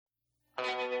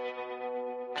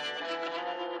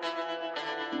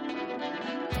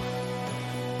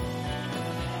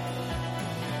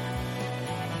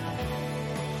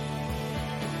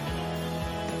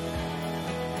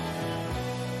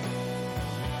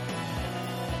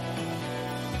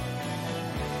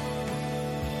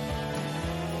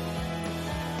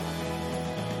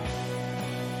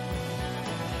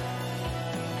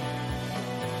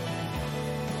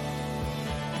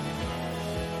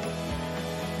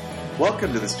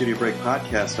Welcome to the Studio Break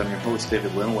Podcast. I'm your host,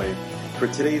 David Linaway. For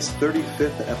today's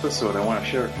 35th episode, I want to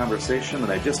share a conversation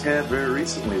that I just had very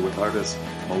recently with artist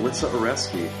Melissa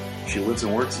Oreskey. She lives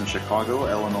and works in Chicago,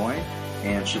 Illinois,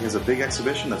 and she has a big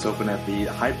exhibition that's open at the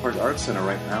Hyde Park Arts Center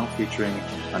right now, featuring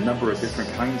a number of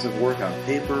different kinds of work on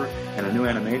paper and a new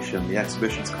animation. The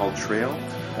exhibition's called Trail,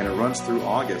 and it runs through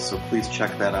August, so please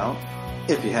check that out.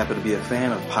 If you happen to be a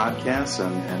fan of podcasts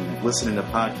and listening to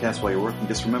podcasts while you're working,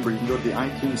 just remember you can go to the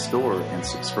iTunes store and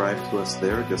subscribe to us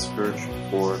there. Just search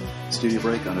for Studio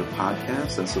Break under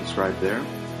podcasts and subscribe there.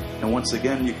 And once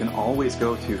again, you can always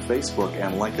go to Facebook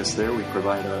and like us there. We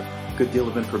provide a good deal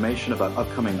of information about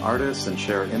upcoming artists and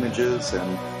share images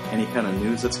and any kind of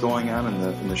news that's going on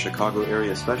in the Chicago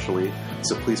area especially.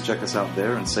 So please check us out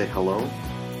there and say hello.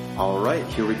 All right,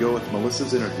 here we go with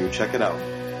Melissa's interview. Check it out.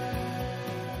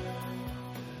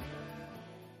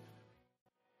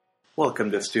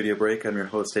 Welcome to Studio Break. I'm your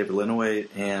host, David Linaway,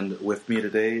 and with me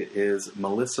today is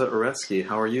Melissa Oreskey.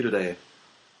 How are you today?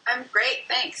 I'm great,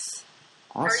 thanks.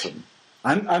 Awesome.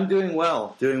 I'm doing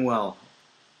well.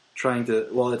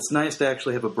 It's nice to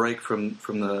actually have a break from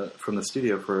the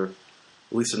studio for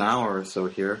at least an hour or so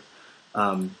here.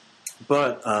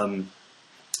 But I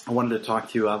wanted to talk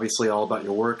to you, obviously, all about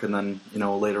your work, and then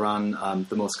later on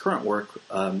the most current work,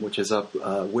 which is up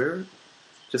where?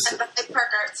 Just at the Hyde Park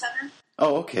Arts Center.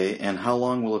 Oh, okay. And how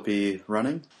long will it be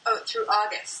running? Oh, through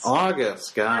August.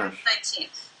 August, gosh.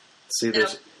 19th. See,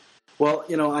 there's... Well,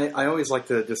 I always like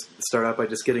to just start out by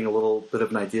just getting a little bit of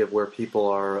an idea of where people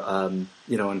are,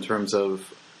 in terms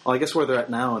of, I guess where they're at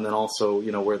now, and then also,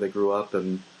 where they grew up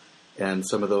and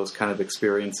some of those kind of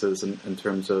experiences in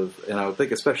terms of, and I would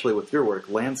think especially with your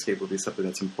work, landscape would be something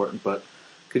that's important, but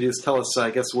could you just tell us, I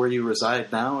guess, where you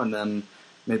reside now and then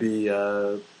maybe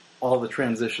all the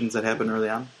transitions that happened early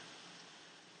on?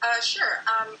 Sure.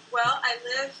 I'm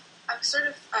sort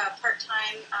of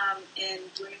part-time in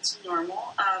Bloomington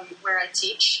Normal, where I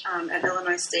teach at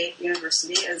Illinois State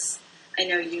University, as I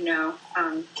know you know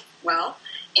well.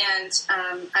 And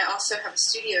I also have a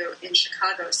studio in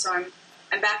Chicago, so I'm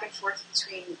back and forth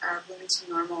between Bloomington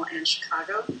Normal and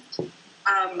Chicago.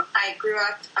 I grew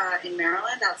up in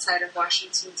Maryland, outside of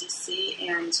Washington, D.C.,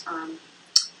 and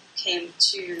came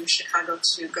to Chicago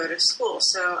to go to school.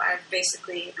 So I've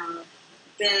basically...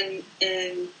 been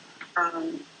in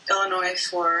Illinois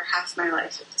for half my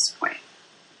life at this point.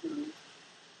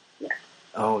 Yeah.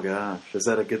 Oh gosh, is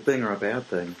that a good thing or a bad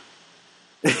thing?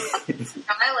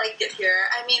 I like it here.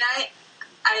 I mean,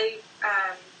 I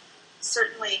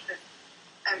certainly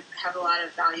have a lot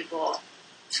of valuable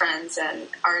friends and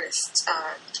artist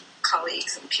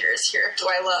colleagues and peers here who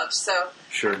I love. So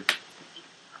sure.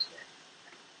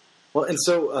 Well, and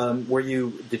so,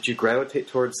 did you gravitate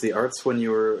towards the arts when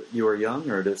you were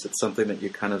young, or is it something that you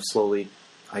kind of slowly,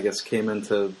 I guess, came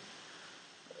into?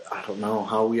 I don't know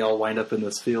how we all wind up in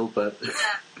this field, but yeah.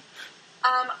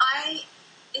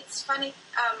 It's funny.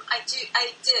 I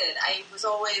did. I was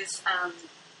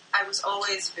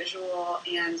always visual,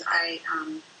 and I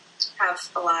have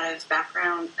a lot of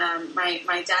background.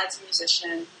 My dad's a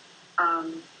musician,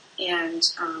 and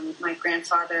my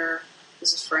grandfather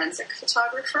was a forensic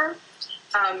photographer.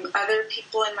 Other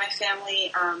people in my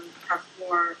family have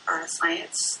more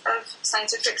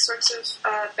scientific sorts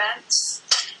of bents,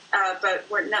 but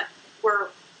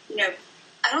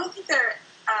I don't think they're,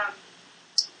 I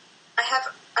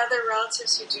have other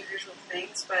relatives who do visual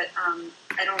things, but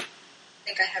I don't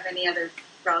think I have any other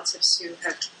relatives who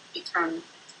have become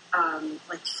kind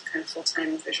of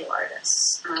full-time visual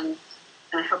artists. And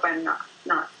I hope I'm not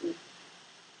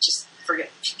just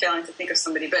failing to think of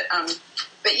somebody, but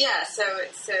yeah, so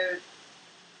it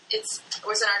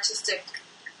was an artistic,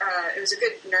 it was a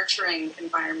good nurturing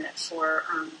environment for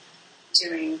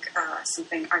doing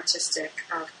something artistic.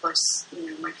 Of course,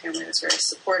 my family was very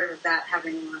supportive of that,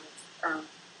 having a lot of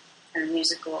kind of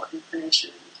musical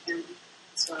inclination in the family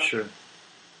as well. Sure.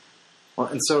 Well,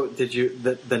 and so did you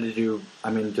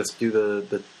just do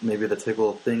the maybe the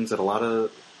typical things that a lot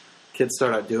of kids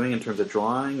start out doing in terms of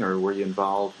drawing, or were you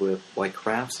involved with like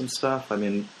crafts and stuff? I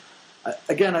mean,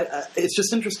 it's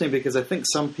just interesting because I think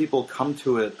some people come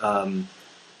to it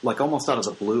like almost out of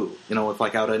the blue,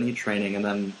 without any training, and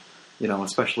then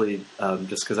especially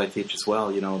just because I teach as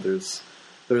well, there's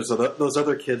those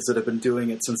other kids that have been doing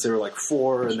it since they were like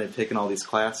 4 and they've taken all these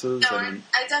classes. No,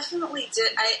 I definitely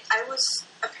did. I was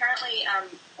apparently,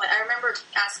 I remember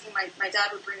asking my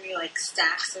dad would bring me like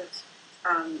stacks of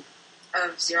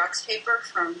Xerox paper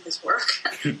from his work.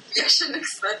 I shouldn't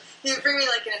expect. He would bring me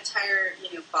like an entire,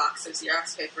 box of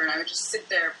Xerox paper, and I would just sit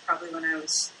there probably when I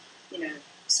was,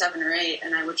 7 or 8,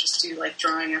 and I would just do like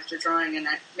drawing after drawing, and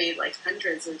I made like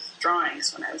hundreds of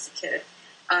drawings when I was a kid.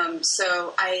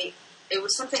 So it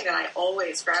was something that I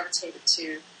always gravitated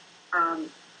to, and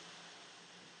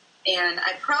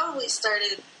I probably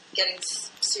started getting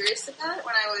serious about it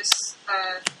when I was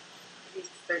maybe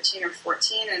 13 or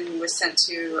 14, and was sent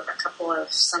to a couple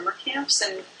of summer camps.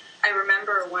 And I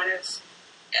remember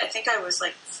I think I was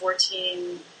like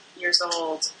 14 years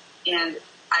old, and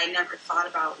I never thought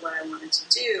about what I wanted to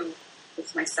do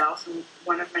with myself. And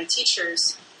one of my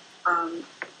teachers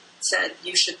said,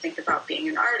 you should think about being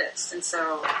an artist. And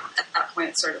so at that point,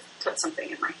 it sort of put something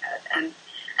in my head. And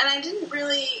I didn't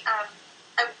really,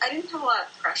 I didn't have a lot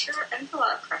of pressure. I didn't put a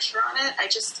lot of pressure on it. I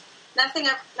just, nothing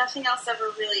else ever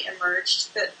really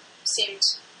emerged that seemed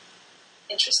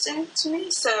interesting to me.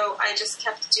 So I just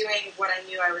kept doing what I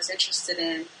knew I was interested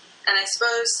in. And I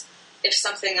suppose if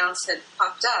something else had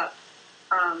popped up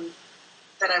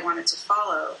that I wanted to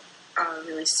follow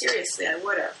really seriously, I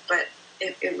would have. But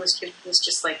it was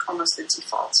just like almost the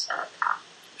default path.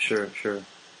 Sure. And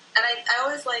I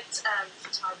always liked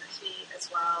photography as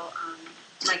well.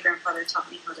 My grandfather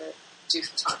taught me how to do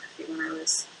photography when I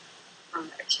was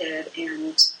a kid,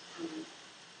 and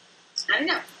I don't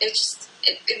know.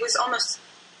 It was almost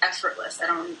effortless. I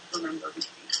don't remember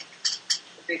making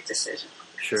a big decision.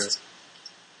 Sure.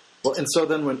 Well, and so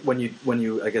then when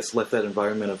you I guess left that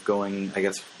environment of going, I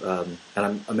guess, and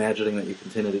I'm imagining that you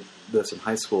continued this in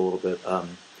high school a little bit.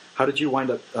 How did you wind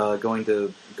up going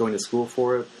to school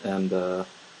for it? And I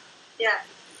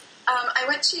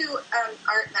went to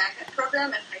art magnet program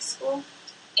in high school,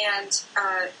 and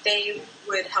they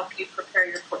would help you prepare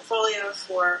your portfolio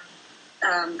for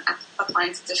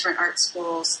applying to different art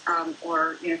schools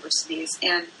or universities.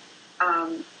 And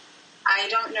I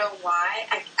don't know why.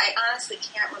 I honestly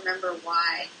can't remember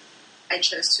why I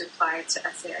chose to apply to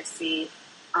SAIC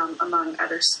among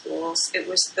other schools. It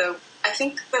was I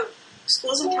think the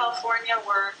schools in California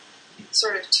were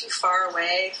sort of too far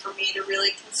away for me to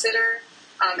really consider.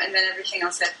 And then everything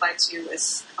else I applied to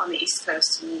was on the East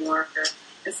Coast in New York.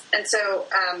 And so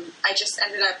I just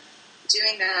ended up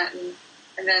doing that.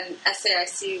 And then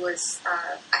SAIC was,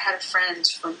 I had a friend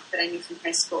that I knew from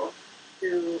high school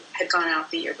who had gone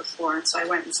out the year before. And so I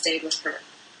went and stayed with her.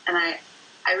 And I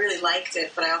really liked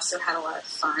it, but I also had a lot of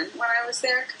fun when I was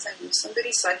there because I knew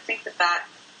somebody. So I think that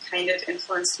kind of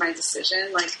influenced my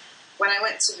decision. Like when I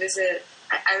went to visit,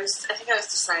 I think I was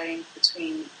deciding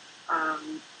between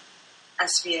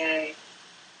SVA,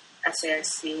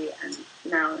 SAIC, and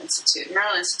Maryland Institute.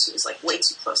 Maryland Institute was like way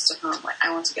too close to home. Like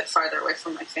I want to get farther away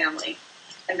from my family.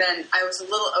 And then I was a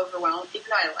little overwhelmed, even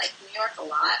though I liked New York a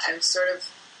lot. I was sort of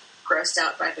grossed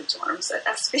out by the dorms at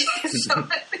SVA, so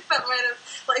I think that might have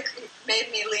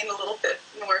made me lean a little bit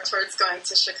more towards going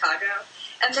to Chicago.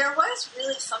 And there was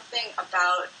really something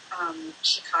about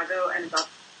Chicago and about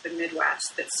the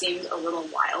Midwest that seemed a little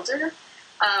wilder.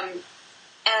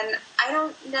 And I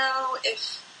don't know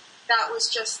if that was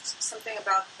just something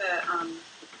about the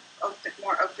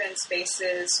more open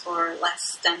spaces or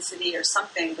less density or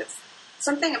something, but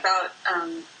something about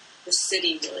the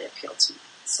city really appealed to me.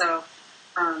 So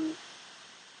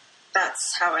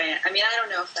that's how I mean, I don't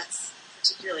know if that's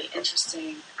particularly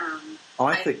interesting.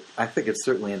 I think it's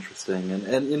certainly interesting,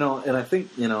 and I think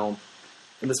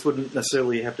and this wouldn't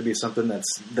necessarily have to be something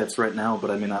that's right now, but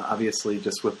I mean, obviously,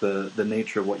 just with the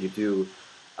nature of what you do,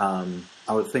 I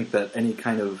would think that any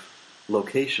kind of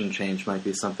location change might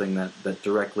be something that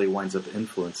directly winds up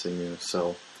influencing you.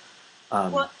 So,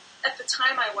 well, at the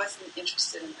time, I wasn't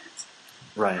interested in landscape.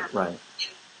 Right.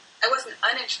 I wasn't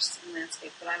uninterested in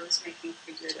landscape, but I was making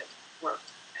figurative work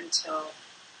until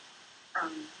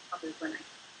probably when I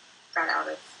got out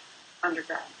of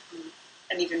undergrad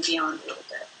and even beyond a little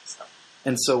bit. So.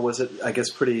 And so was it, I guess,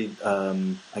 pretty,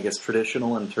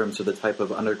 traditional in terms of the type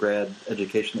of undergrad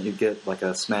education that you get, like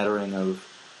a smattering of,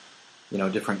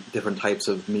 different types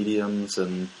of mediums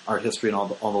and art history and all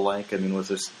the like? I mean,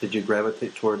 did you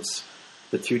gravitate towards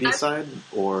the 2D side,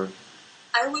 or?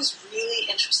 I was really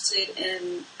interested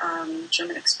in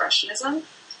German Expressionism.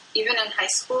 Even in high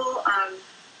school,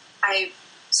 I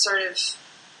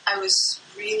was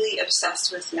really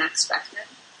obsessed with Max Beckmann.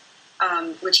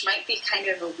 Which might be kind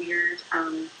of a weird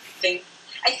thing.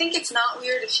 I think it's not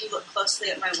weird if you look closely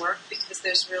at my work because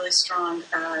there's really strong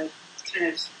kind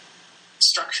of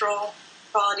structural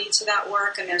quality to that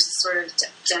work, and there's a sort of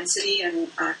density and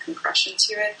compression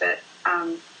to it that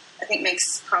I think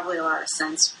makes probably a lot of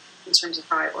sense in terms of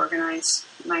how I organize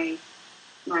my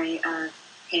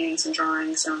paintings and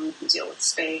drawings and deal with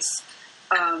space.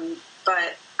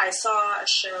 But I saw a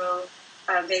show.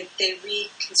 They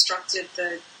reconstructed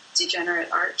the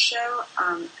Degenerate Art show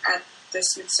at the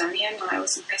Smithsonian when I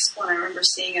was in high school, and I remember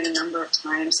seeing it a number of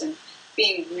times and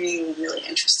being really, really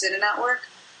interested in that work.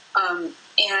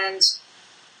 And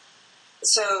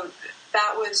so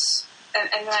that was, and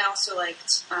then I also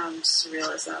liked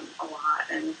surrealism a lot.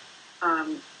 And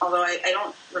although I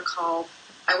don't recall,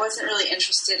 I wasn't really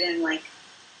interested in like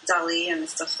Dali and the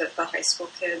stuff that the high school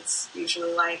kids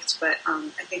usually liked, but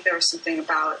I think there was something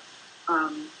about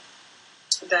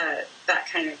that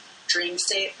kind of dream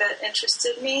state that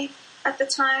interested me at the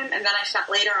time. And then I found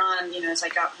later on, as I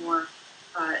got more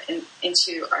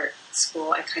into art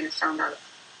school, I kind of found that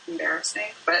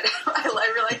embarrassing, but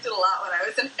I really liked it a lot when I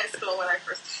was in high school.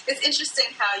 It's interesting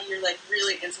how you're like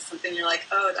really into something. You're like,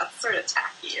 oh, that's sort of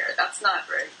tacky, or that's not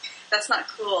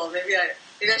cool. Maybe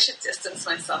I should distance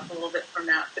myself a little bit from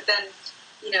that. But then,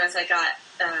 as I got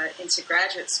into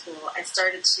graduate school, I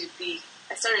started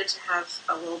to have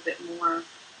a little bit more.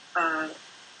 I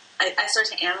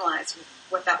started to analyze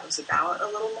what that was about a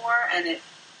little more, and it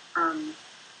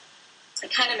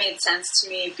kind of made sense to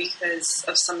me because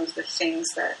of some of the things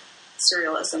that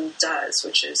surrealism does,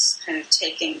 which is kind of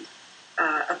taking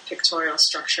a pictorial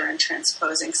structure and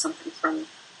transposing something from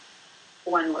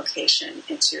one location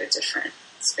into a different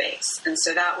space. And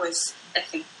so that was, I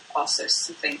think, also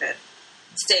something that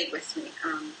stayed with me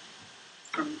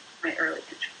from my early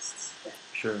interests. Yeah.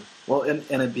 Sure. Well, and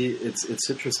it's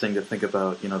interesting to think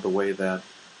about, the way that,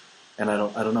 and I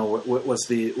don't know what was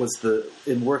the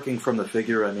in working from the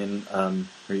figure. I mean,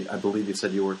 I believe you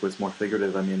said your work was more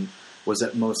figurative. I mean, was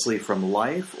it mostly from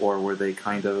life, or were they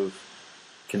kind of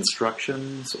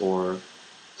constructions, or?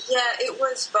 Yeah, it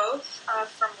was both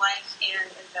from life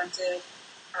and invented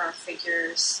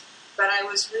figures. But I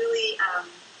was really,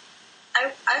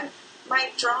 my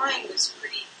drawing was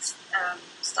pretty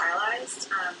stylized,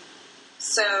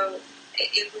 so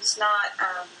it was not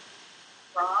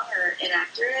wrong or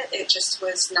inaccurate. It just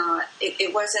was not.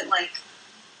 It wasn't like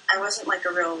I wasn't like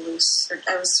a real loose. Or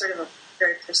I was sort of a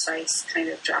very precise kind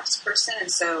of drafts person,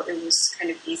 and so it was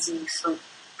kind of easy for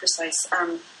precise.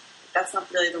 That's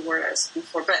not really the word I was looking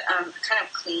for, but kind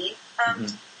of clean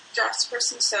drafts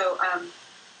person. So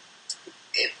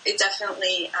it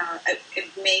definitely it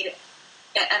made,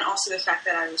 and also the fact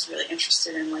that I was really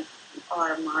interested in like a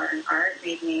lot of modern art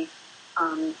made me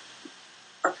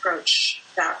approach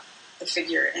the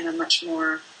figure in a much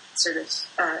more sort of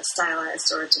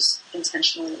stylized or just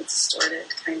intentionally distorted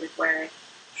kind of way.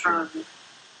 Sure.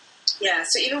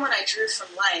 So even when I drew from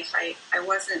life, I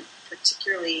wasn't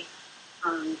particularly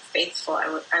faithful.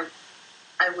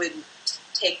 I would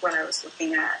take what I was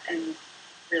looking at and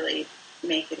really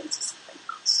make it into something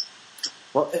else.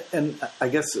 Well, and I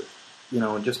guess,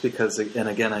 just because, and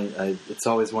again, I it's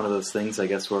always one of those things, I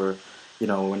guess, where,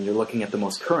 when you're looking at the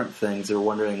most current things, you're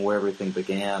wondering where everything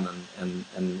began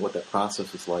and what that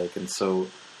process was like. And so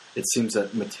it seems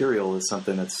that material is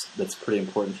something that's pretty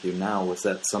important to you now. Was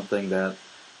that something that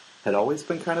had always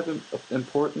been kind of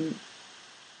important?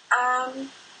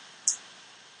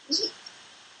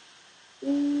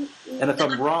 And if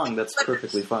I'm wrong, that's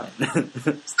perfectly fine.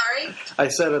 Sorry? I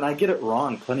said, and I get it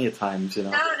wrong plenty of times,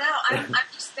 No, I'm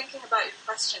just thinking about your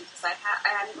question because I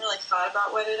hadn't really thought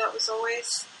about whether that was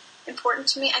always important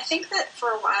to me. I think that for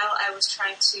a while I was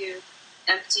trying to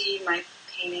empty my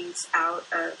paintings out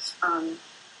of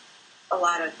a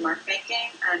lot of mark making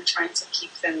and trying to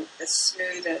keep them as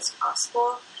smooth as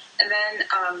possible. And then,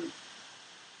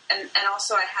 and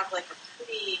also I have like a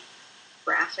pretty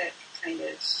graphic kind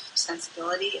of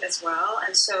sensibility as well.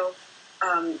 And so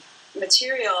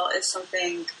material is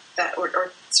something that,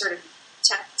 or sort of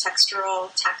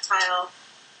textural, tactile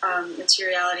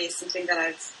materiality is something that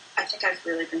I think I've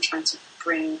really been trying to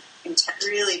bring,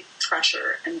 really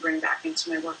pressure and bring back into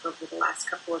my work over the last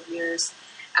couple of years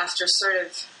after sort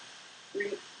of,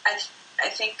 I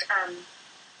think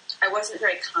I wasn't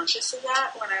very conscious of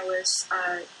that when I was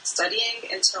studying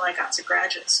until I got to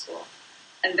graduate school.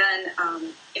 And then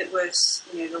it was,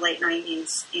 the late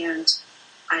 90s, and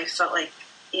I felt like,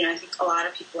 I think a lot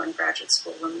of people in graduate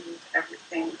school remove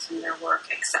everything from their work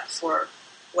except for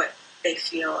what they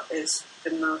feel is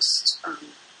the most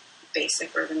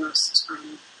basic or the most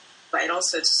vital.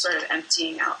 So it's sort of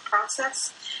emptying out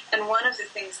process. And one of the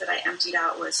things that I emptied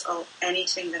out was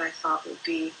anything that I thought would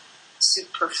be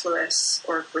superfluous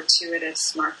or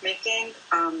gratuitous mark making.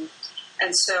 And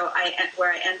so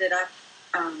where I ended up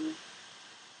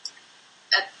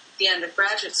at the end of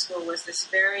graduate school was this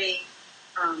very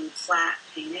flat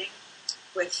painting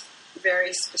with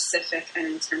very specific and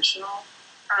intentional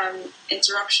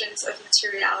interruptions of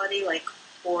materiality, like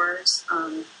pores,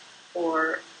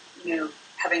 or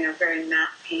having a very matte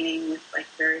painting with like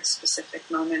very specific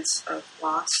moments of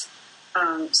loss.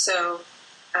 So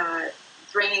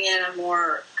bringing in a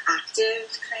more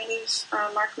active kind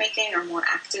of mark making, or more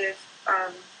active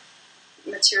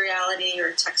materiality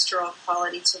or textural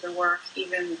quality to the work,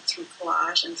 even through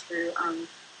collage and through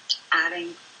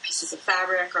adding pieces of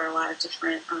fabric or a lot of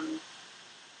different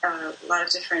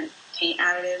paint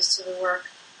additives to the work,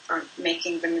 or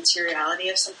making the materiality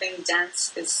of something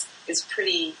dense is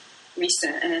pretty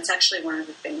recent, and it's actually one of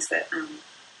the things that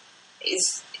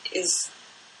is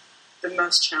the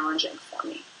most challenging for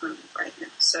me right now.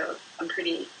 So I'm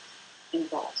pretty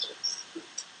involved with.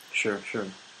 Sure.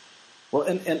 Well,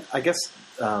 and I guess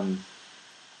because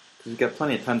we've got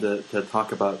plenty of time to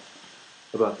talk about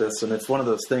this, and it's one of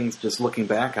those things. Just looking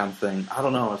back on things, I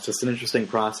don't know. It's just an interesting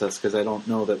process because I don't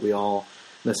know that we all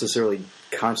necessarily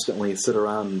constantly sit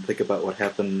around and think about what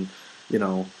happened,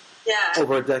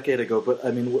 over a decade ago. But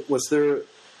I mean, was there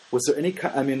any?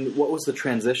 I mean, what was the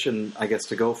transition? I guess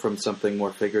to go from something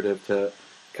more figurative to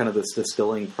kind of this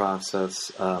distilling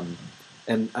process.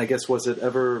 And I guess was it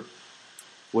ever?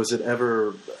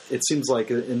 It seems like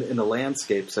in the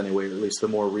landscapes anyway, or at least the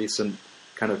more recent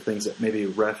kind of things that maybe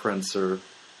reference or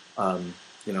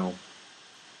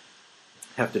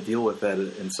have to deal with that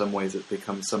in some ways. It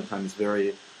becomes sometimes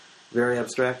very, very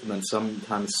abstract, and then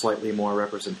sometimes slightly more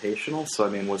representational. So I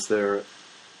mean, was there?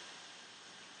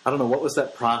 I don't know, what was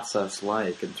that process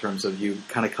like in terms of you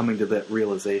kind of coming to that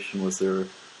realization? Was there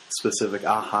specific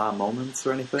aha moments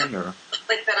or anything, or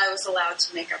like that I was allowed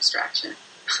to make abstraction?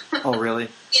 Oh, really?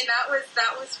 Yeah,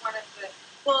 that was one of the.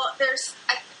 Well,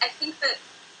 I think that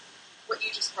what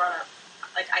you just brought up,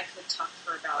 like I could talk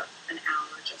for about an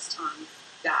hour just on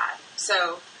that.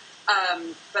 So,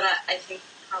 but I think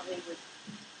probably would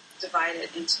divide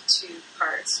it into two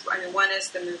parts. I mean, one is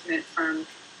the movement from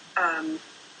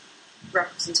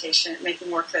representation,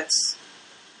 making work that's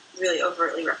really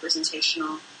overtly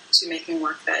representational, to making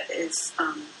work that is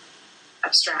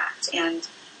abstract. And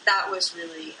that was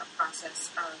really a process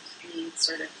of me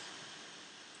sort of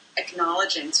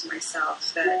acknowledging to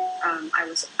myself that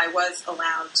I was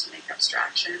allowed to make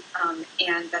abstraction,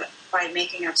 and that by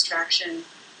making abstraction,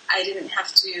 I didn't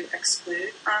have to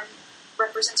exclude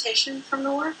representation from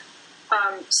the work.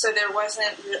 So there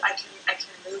wasn't. I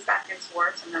can move back and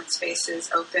forth, and that space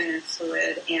is open and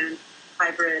fluid and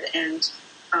hybrid, and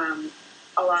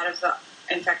a lot of the.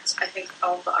 In fact, I think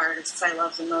all of the artists I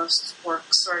love the most work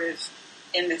sort of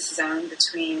in this zone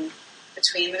between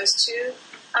those two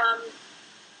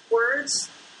words,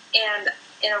 and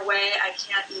in a way, I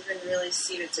can't even really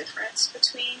see the difference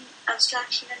between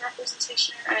abstraction and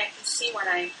representation. I mean, I can see when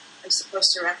I'm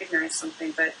supposed to recognize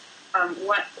something, but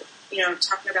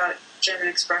talking about German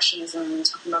expressionism and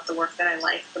talking about the work that I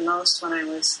liked the most when I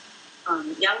was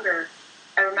younger,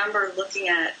 I remember looking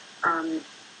at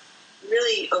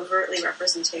really overtly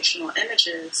representational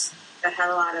images that had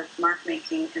a lot of mark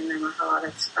making in them, or had a lot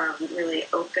of really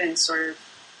open sort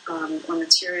of or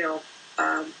material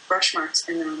brush marks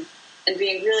in them, and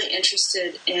being really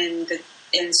interested in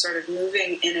sort of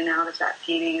moving in and out of that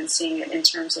painting and seeing it in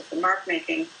terms of the mark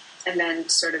making, and then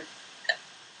sort of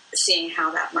seeing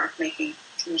how that mark making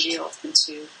congealed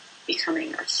into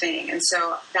becoming a thing. And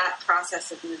so that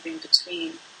process of moving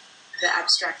between the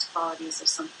abstract qualities of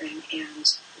something and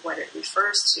what it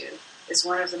refers to is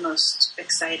one of the most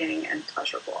exciting and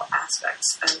pleasurable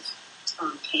aspects of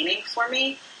painting for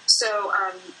me. So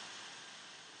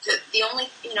the only,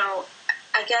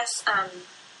 I guess,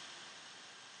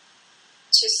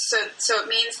 so it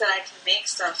means that I can make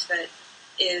stuff that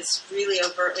is really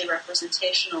overtly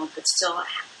representational, but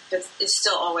is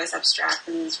still always abstract,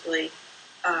 and is really,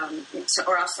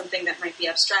 or else something that might be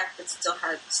abstract but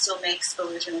still makes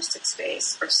illusionistic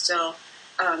space, or still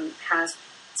has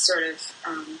sort of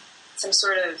some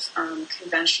sort of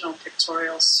conventional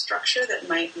pictorial structure that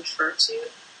might refer to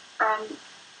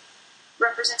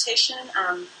representation,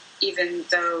 even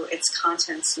though its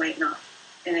contents might not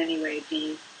in any way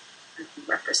be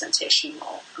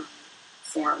representational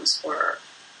forms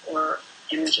or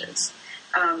images.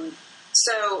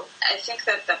 So I think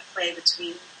that the play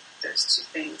between those two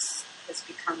things has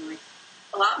become like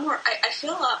a lot more. I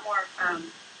feel a lot more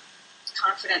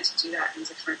confident to do that in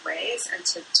different ways, and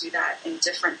to do that in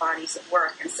different bodies of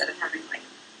work, instead of having like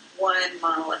one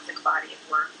monolithic body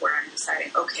of work where I'm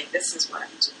deciding, okay, this is what I'm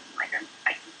doing. Like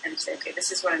I can kind of say, okay,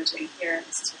 this is what I'm doing here, and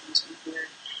this is what I'm doing here.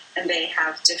 And they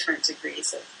have different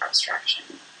degrees of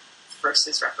abstraction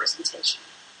versus representation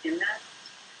in that.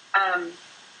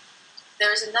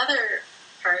 There's another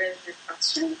part of your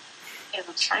question, and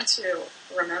I'm trying to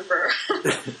remember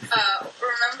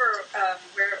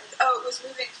where. Oh, it was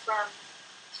moving from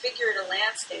figure to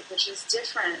landscape, which is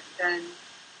different than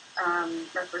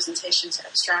representation to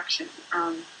abstraction,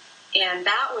 and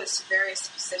that was very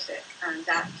specific.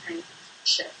 That kind of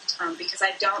shift, because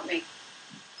I don't make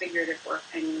figurative work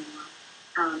anymore,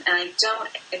 and I don't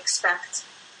expect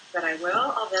that I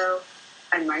will, although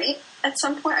I might at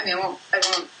some point. I mean, I won't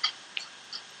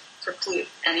preclude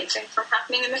anything from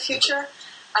happening in the future,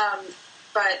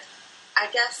 but I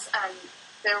guess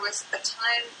there was a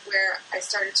time where I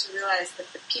started to realize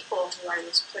that the people who I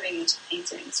was putting into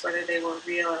paintings, whether they were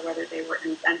real or whether they were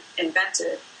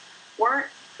invented, weren't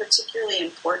particularly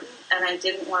important, and I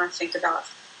didn't want to think about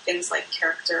things like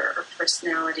character or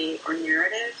personality or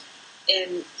narrative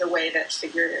in the way that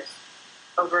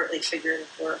overtly figurative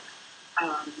work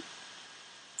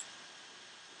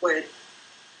would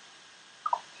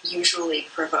usually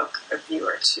provoke a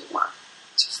viewer to want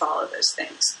to follow those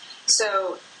things.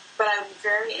 So, but I'm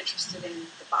very interested in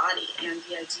the body and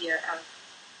the idea of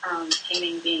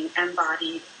painting being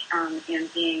embodied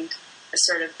and being a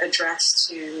sort of address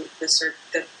to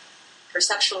the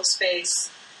perceptual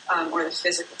space or the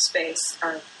physical space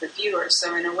of the viewer.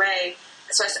 So in a way,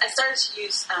 I started to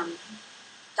use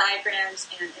diagrams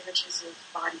and images of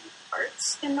body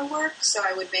parts in the work. So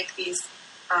I would make these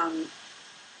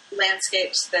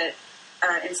landscapes that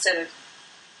instead of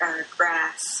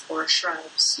grass or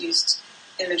shrubs used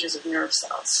images of nerve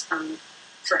cells,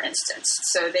 for instance.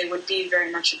 So they would be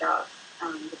very much about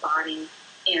the body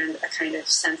and a kind of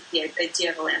the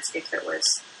idea of a landscape that was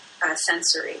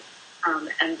sensory,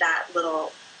 and that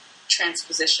little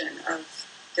transposition of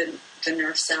the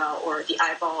nerve cell or the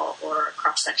eyeball or a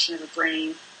cross-section of a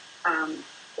brain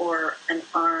or an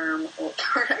arm.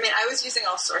 I mean, I was using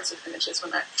all sorts of images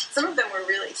some of them were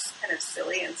really kind of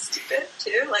silly and stupid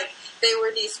too. Like they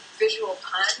were these visual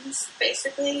puns,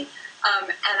 basically.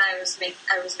 And I was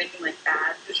making like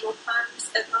bad visual puns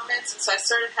at moments, and so I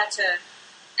sort of had to.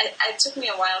 It took me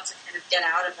a while to kind of get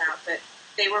out of that, but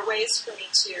they were ways for me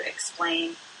to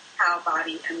explain how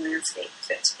body and landscape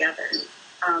fit together.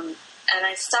 And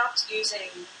I stopped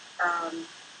using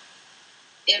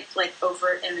like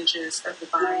overt images of the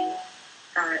body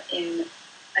in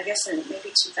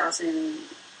maybe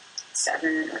 2007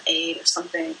 or 2008 or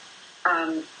something,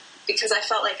 because I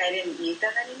felt like I didn't need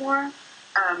them anymore.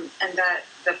 And that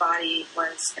the body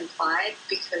was implied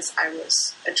because I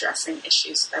was addressing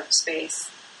issues of space,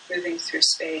 moving through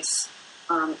space,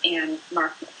 and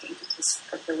mark making because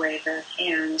of the way the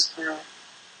hand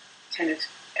kind of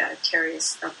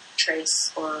carries a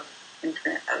trace or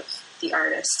imprint of the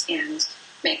artist and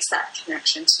makes that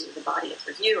connection to the body of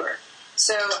the viewer.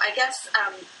 So I guess,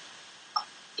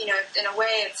 in a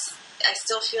way, I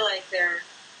still feel like they're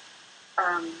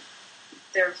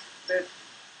the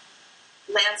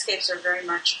landscapes are very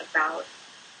much about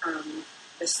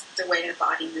the way the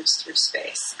body moves through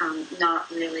space,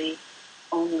 not really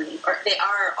only, or they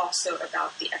are also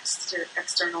about the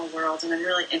external world, and I'm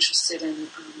really interested in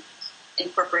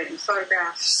incorporating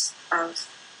photographs of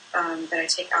that I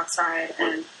take outside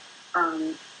and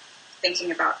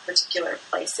thinking about particular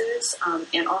places,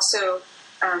 and also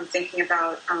thinking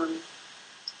about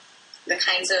the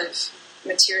kinds of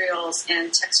materials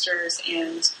and textures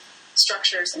and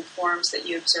structures and forms that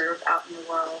you observe out in the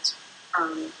world,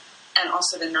 and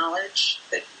also the knowledge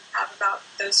that you have about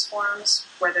those forms,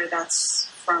 whether that's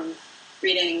from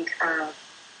reading a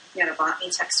botany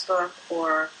textbook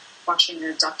or watching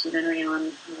a documentary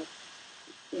on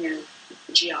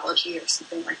geology or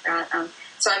something like that.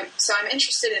 So I'm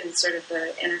interested in sort of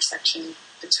the intersection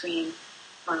between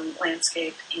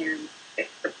landscape and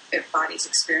the body's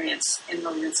experience in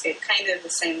the landscape, kind of the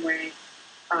same way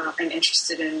I'm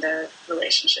interested in the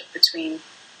relationship between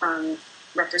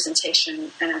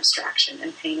representation and abstraction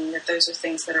and painting, that those are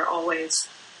things that are always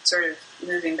sort of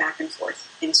moving back and forth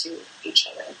into each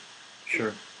other.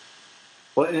 Sure.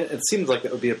 Well, it seems like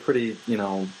it would be a pretty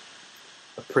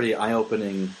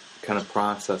eye-opening kind of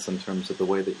process in terms of the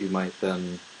way that you might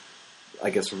then, I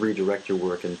guess, redirect your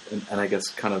work and I guess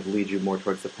kind of lead you more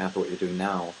towards the path of what you're doing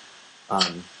now.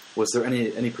 Was there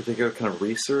any particular kind of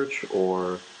research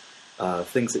or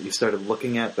things that you started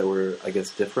looking at that were, I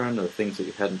guess, different, or things that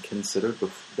you hadn't considered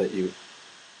that you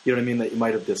know what I mean, that you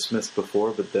might have dismissed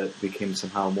before, but that became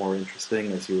somehow more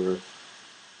interesting as you were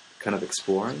kind of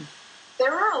exploring?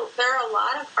 there are a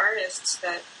lot of artists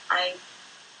that I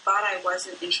thought I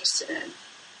wasn't interested in,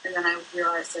 and then I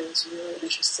realized I was really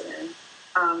interested in.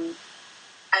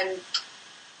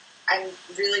 I'm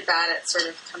really bad at sort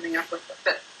of coming up with it,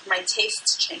 but my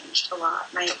tastes changed a lot.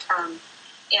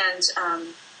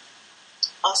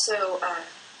 Also,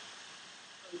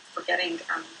 I'm forgetting.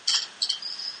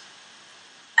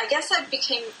 I guess I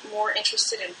became more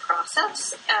interested in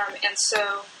process, and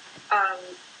so,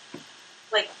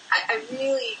 I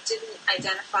really didn't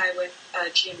identify with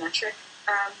geometric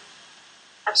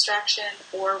abstraction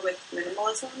or with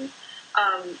minimalism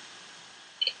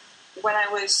when I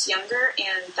was younger,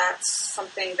 and that's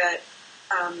something that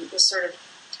the sort of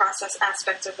process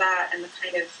aspect of that and the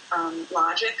kind of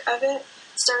logic of it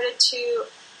started to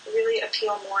really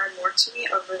appeal more and more to me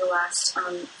over the last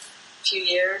few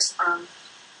years.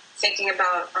 Thinking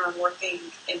about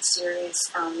working in series,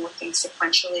 working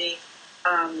sequentially,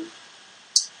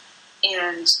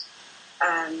 and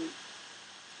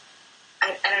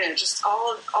I don't know, just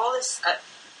all this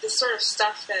this sort of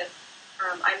stuff that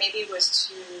I maybe was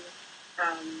too.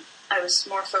 I was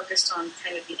more focused on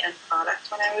kind of the end product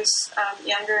when I was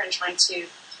younger, and trying to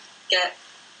get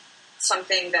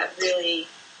something that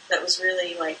was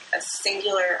really like a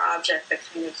singular object that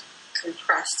kind of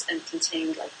compressed and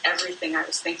contained like everything I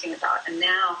was thinking about. And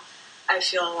now I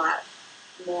feel a lot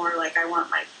more like I want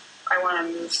to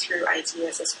move through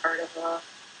ideas as part of a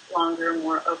longer,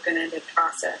 more open-ended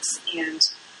process, and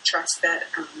trust that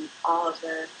all of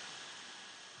the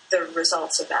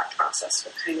results of that process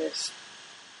will kind of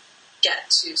get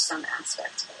to some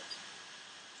aspect of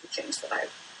the things that I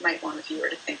might want a viewer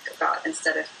to think about,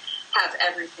 instead of have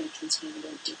everything contained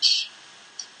in each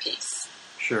piece.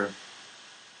 Sure.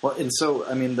 Well, and so,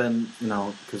 I mean, then,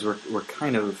 because we're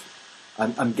kind of,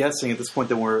 I'm guessing at this point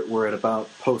that we're at about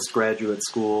postgraduate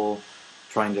school,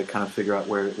 trying to kind of figure out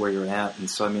where you're at. And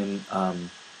so, I mean, I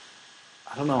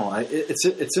don't know.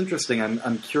 It's interesting.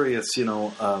 I'm curious,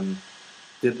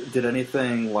 did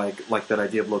anything like that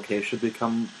idea of location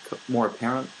become more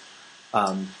apparent?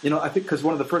 I think because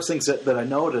one of the first things that I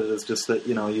noted is just that,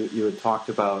 you had talked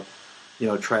about,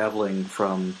 traveling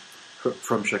from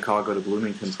Chicago to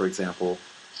Bloomington, for example.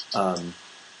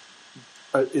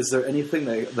 Is there anything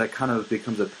that kind of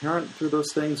becomes apparent through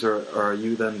those things, or are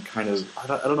you then kind of, I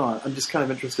don't know, I'm just kind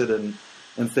of interested in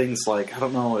things like, I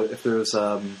don't know if there's,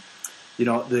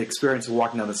 the experience of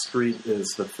walking down the street is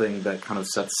the thing that kind of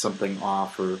sets something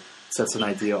off, or sets an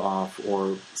idea off,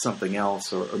 or something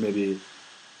else, or maybe...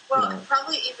 Well,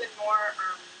 probably even more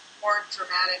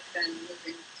dramatic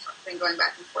than going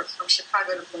back and forth from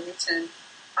Chicago to Bloomington.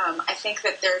 I think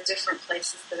that there are different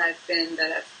places that I've been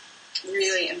that have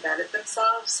really embedded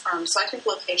themselves. So I think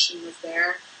location was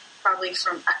there. Probably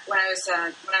from when I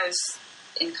was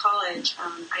in college,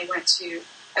 I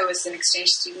was an exchange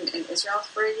student in Israel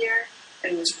for a year,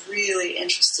 and was really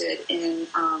interested in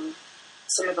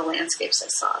some of the landscapes I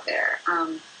saw there.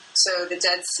 So the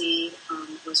Dead Sea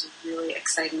was a really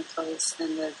exciting place,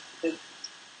 and the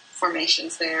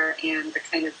formations there, and the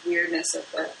kind of weirdness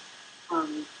of the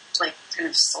kind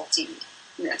of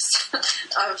saltiness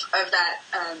of that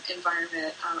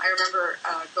environment. I remember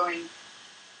going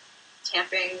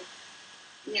camping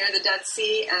near the Dead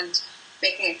Sea and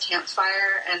making a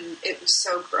campfire, and it was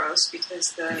so gross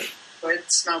because the wood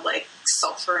smelled like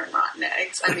sulfur and rotten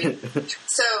eggs. I mean,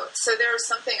 so there was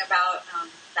something about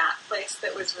that place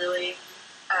that was really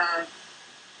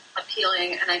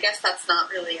appealing, and I guess that's not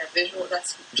really a visual,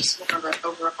 that's just more of an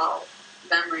overall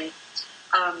memory.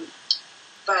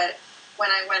 But when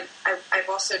I went, I've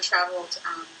also traveled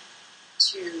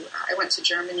I went to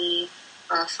Germany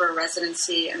for a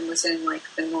residency, and was in like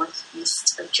the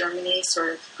northeast of Germany,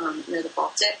 sort of near the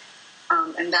Baltic.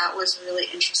 And that was a really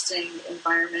interesting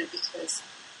environment because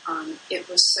it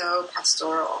was so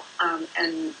pastoral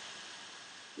and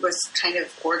was kind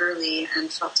of orderly,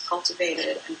 and felt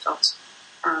cultivated, and felt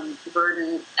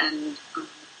verdant and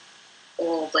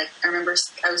old. Like, I remember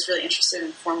I was really interested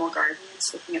in formal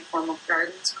gardens, looking at formal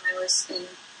gardens when I was in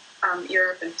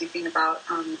Europe, and thinking about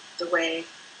the way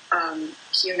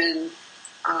human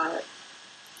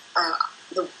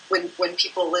when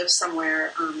people live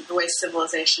somewhere, the way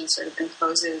civilization sort of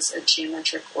imposes a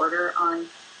geometric order on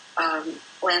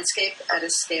landscape at a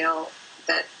scale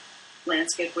that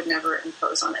landscape would never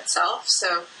impose on itself.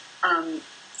 So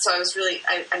I was really,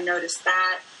 I noticed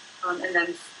that. And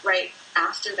then right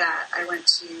after that, I went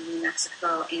to New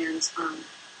Mexico and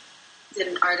did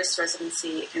an artist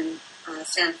residency in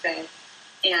Santa Fe.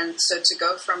 And so to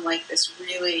go from like this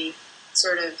really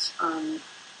sort of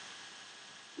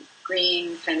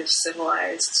green, kind of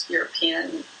civilized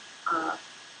European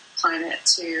climate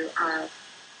to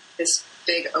this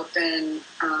big open,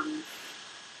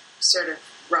 sort of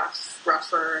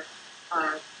rougher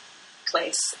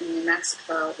place in New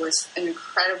Mexico was an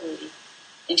incredibly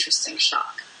interesting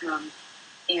shock.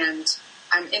 And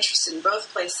I'm interested in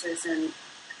both places, and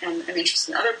I'm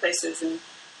interested in other places, and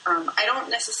I don't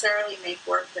necessarily make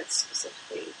work that's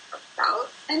specifically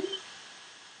about any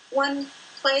one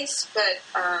place, but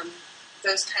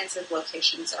those kinds of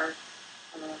locations are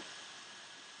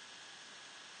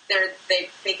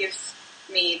they give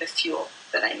me the fuel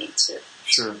that I need to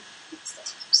sure.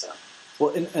 Stuff, so.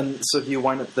 Well, and so do you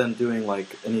wind up then doing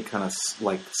like any kind of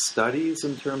like studies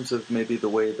in terms of maybe the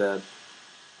way that,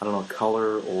 I don't know,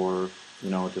 color or, you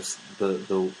know, just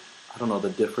the I don't know, the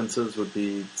differences would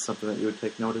be something that you would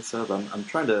take notice of? I'm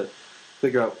trying to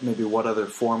figure out maybe what other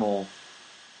formal,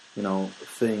 you know,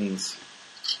 things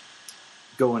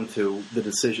go into the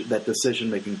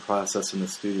decision-making process in the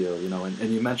studio, you know, and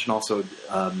you mentioned also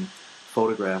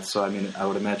photographs, so I mean, I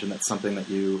would imagine that's something that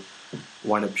you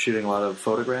wind up shooting a lot of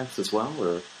photographs as well,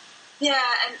 or? Yeah,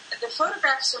 and the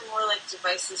photographs are more like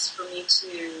devices for me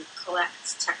to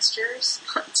collect textures,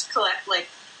 to collect like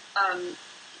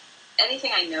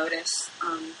anything I notice.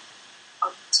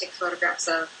 I'll take photographs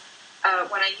of.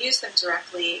 When I use them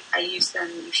directly, I use them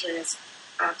usually as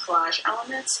collage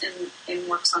elements in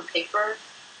works on paper.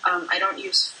 I don't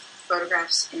use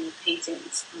photographs in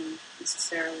paintings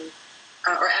necessarily,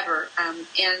 or ever.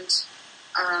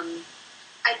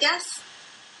 I guess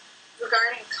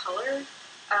regarding color,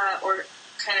 or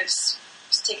kind of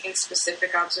taking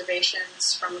specific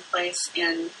observations from a place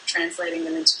and translating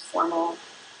them into formal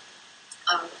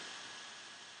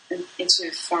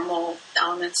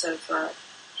elements of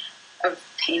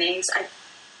paintings.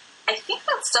 I think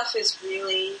that stuff is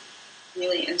really,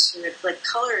 really intuitive. Like,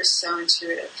 color is so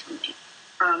intuitive for me.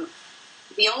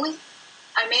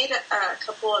 I made a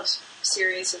couple of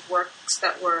series of works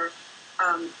that were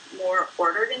more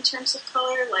ordered in terms of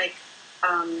color, like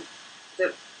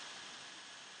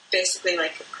basically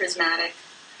like a prismatic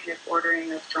kind of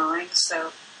ordering of drawings.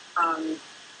 So,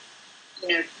 you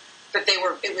know, but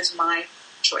it was my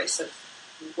choice of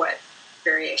what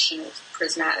variation of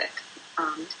prismatic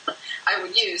I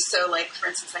would use. So, like, for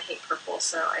instance, I hate purple,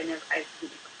 so I didn't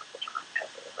use a purple drawing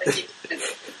ever. Like,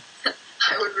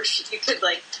 you could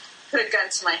like put a gun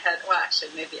to my head. Well,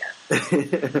 actually, maybe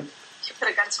you put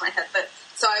a gun to my head. But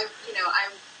so I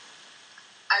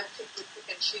would pick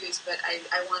and choose, but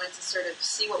I wanted to sort of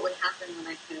see what would happen when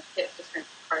I kind of hit different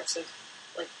parts of,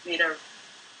 like, made a,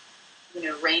 you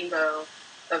know, rainbow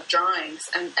of drawings.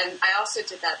 And I also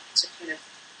did that to kind of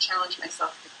challenge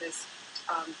myself, because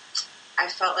I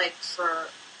felt like for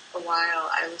a while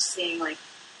I was seeing, like,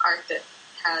 art that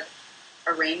had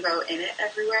a rainbow in it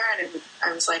everywhere, and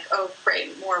I was like, oh,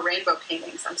 great, more rainbow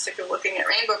paintings. I'm sick of looking at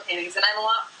rainbow paintings, and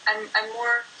I'm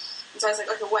more. So I was like,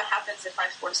 okay, what happens if I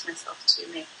force myself to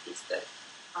make a piece that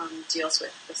deals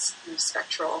with this kind of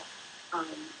spectral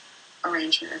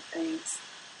arrangement of things?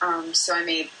 So I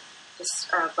made this.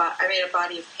 I made a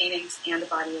body of paintings and a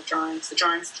body of drawings. The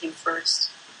drawings came first,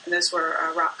 and those were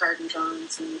rock garden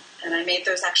drawings, and I made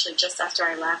those actually just after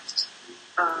I left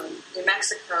New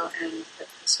Mexico and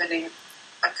spending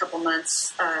a couple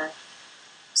months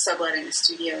subletting a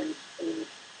studio in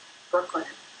Brooklyn.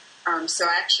 So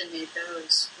I actually made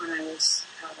those when I was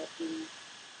in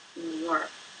New York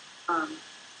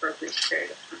for a brief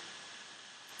period of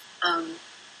time.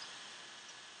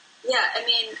 Yeah, I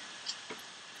mean,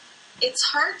 it's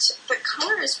hard. The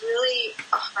color is really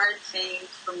a hard thing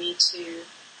for me to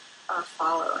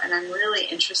follow, and I'm really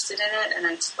interested in it. And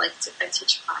I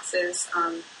teach classes.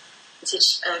 I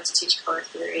teach color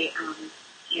theory,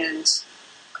 and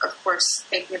of course,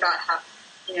 thinking about how,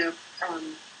 you know,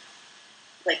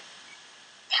 like,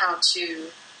 how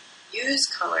to use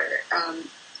color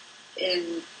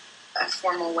in a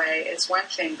formal way is one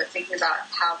thing, but thinking about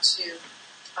how to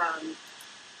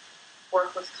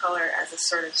work with color as a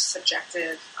sort of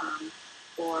subjective,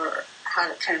 or how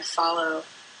to kind of follow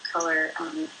color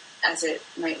as it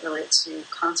might relate to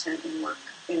content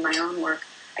in my own work.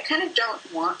 I kind of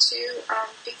don't want to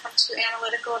become too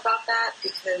analytical about that,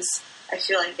 because I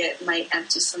feel like it might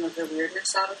empty some of the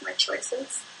weirdness out of my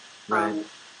choices. Right.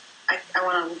 I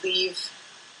want to leave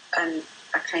a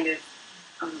kind of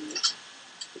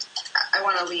I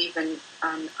want to leave an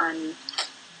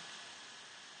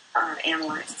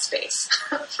analyzed space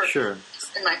for, sure,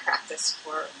 in my practice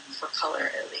for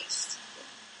color, at least.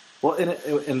 Well,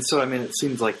 and so I mean, it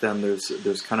seems like then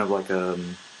there's kind of like a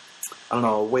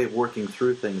way of working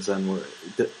through things then, where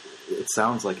it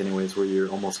sounds like, anyways, where you're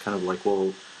almost kind of like,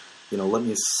 well, you know, let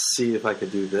me see if I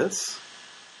could do this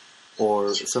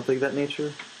or something of that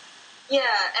nature. Yeah,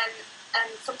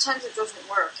 and sometimes it doesn't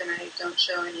work, and I don't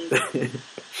show any. But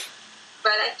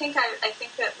I think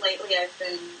that lately I've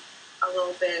been a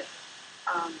little bit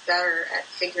better at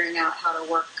figuring out how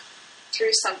to work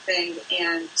through something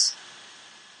and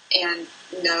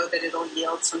know that it'll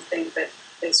yield something that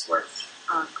is worth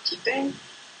keeping.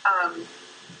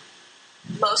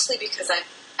 Mostly because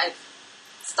I've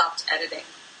stopped editing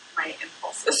my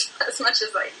impulses as much as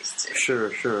I used to.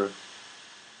 Sure.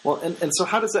 Well, and so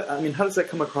how does that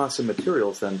come across in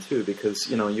materials then too? Because,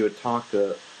 you had talked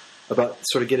about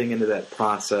sort of getting into that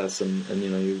process and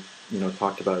you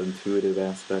talked about intuitive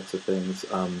aspects of things.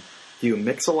 Do you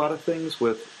mix a lot of things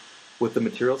with the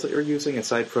materials that you're using,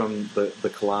 aside from the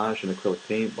collage and acrylic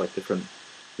paint, like different,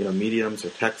 mediums or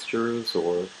textures,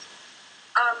 or?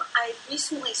 I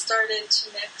recently started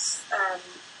to mix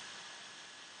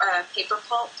paper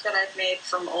pulp that I've made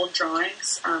from old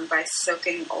drawings by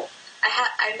soaking old.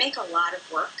 I make a lot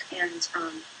of work, and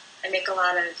I make a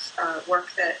lot of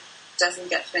work that doesn't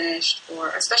get finished, or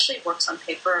especially works on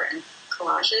paper and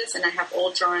collages. And I have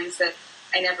old drawings that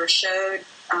I never showed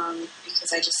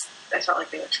because I felt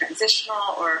like they were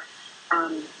transitional, or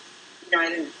I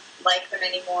didn't like them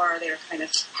anymore. They were kind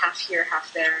of half here,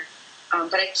 half there.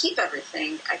 But I keep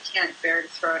everything. I can't bear to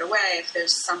throw it away if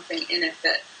there's something in it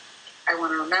that I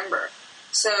want to remember.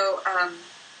 So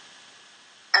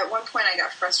at one point I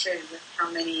got frustrated with how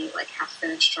many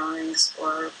half-finished drawings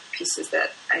or pieces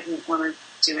that I didn't want to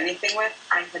do anything with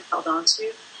I had held on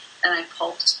to. And I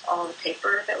pulped all the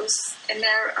paper that was in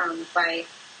there by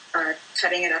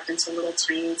cutting it up into little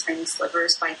tiny, tiny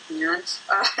slivers by hand.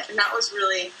 And that was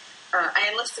really... I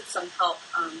enlisted some help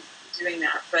doing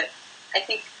that, but I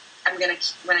think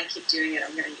when I keep doing it,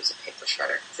 I'm going to use a paper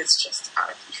shredder because it's just out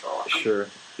of control. Sure.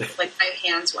 My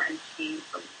hands were in pain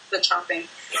from the chopping.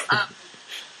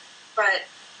 But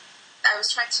I was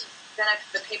trying to, then I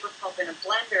put the paper pulp in a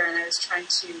blender, and I was trying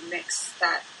to mix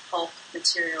that pulp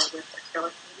material with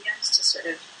acrylic mediums to sort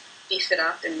of beef it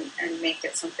up and make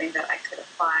it something that I could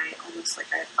apply almost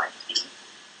like I apply paint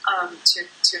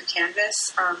to a canvas.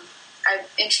 I'm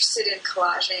interested in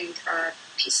collaging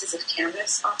pieces of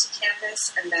canvas onto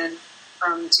canvas, and then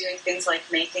doing things like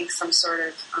making some sort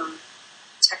of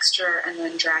texture and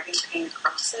then dragging paint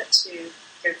across it to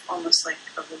give almost like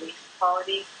a relief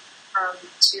quality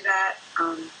to that.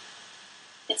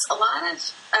 It's a lot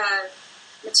of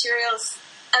materials.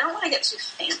 I don't want to get too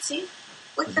fancy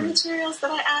with the materials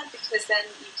that I add, because then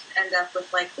you can end up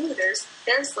with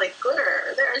there's like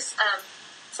glitter, there's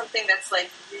something that's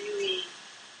like really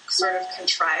sort of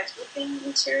contrived looking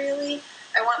materially.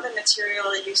 I want the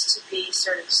material used to be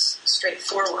sort of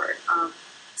straightforward,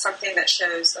 something that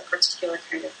shows a particular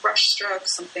kind of brush stroke,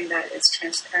 something that is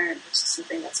transparent versus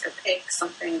something that's opaque,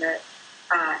 something that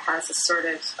has a sort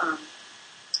of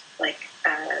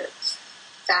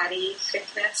fatty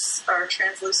thickness or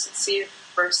translucency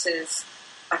versus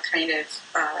a kind of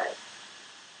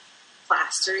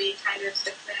plastery kind of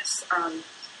thickness.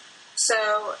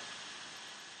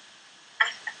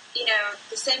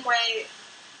 The same way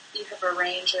you have a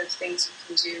range of things you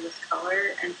can do with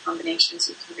color and combinations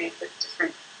you can make with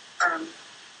different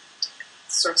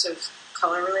sorts of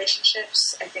color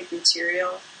relationships, I think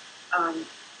material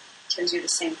can do the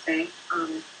same thing.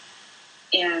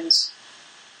 And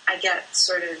I get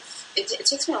sort of, it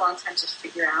takes me a long time to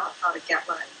figure out how to get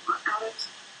what I want out of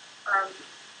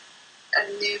a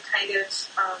new kind of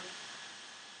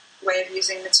way of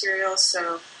using materials.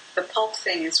 So the pulp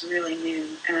thing is really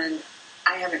new, and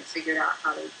I haven't figured out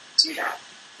how to do that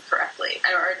correctly.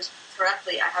 I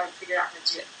haven't figured out how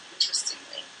to do it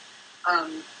interestingly.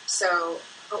 So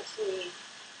hopefully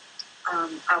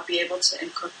I'll be able to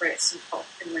incorporate some pulp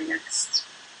in my next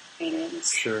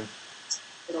paintings. Sure.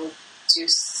 It'll do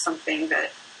something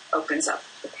that opens up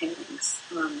the paintings.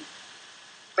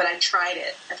 But I've tried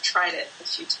it a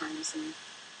few times, and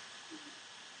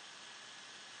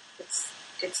it's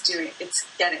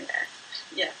getting there.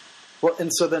 Yeah. Well,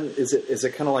 and so then is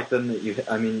it kind of like then that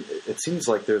it seems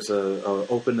like there's a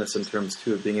openness in terms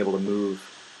too of being able to move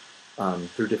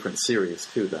through different series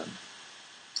too then.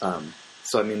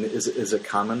 Is it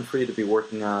common for you to be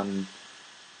working on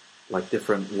like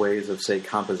different ways of, say,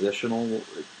 compositionally,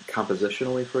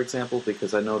 for example?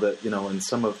 Because I know that, in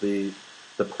some of the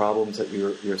problems that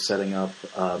you're setting up,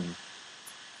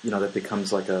 that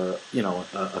becomes like a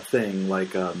thing,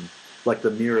 like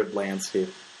the mirrored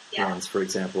landscape ones, for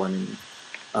example. If you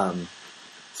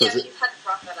hadn't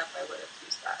brought that up, I would have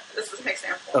used that. This is an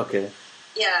example. Okay.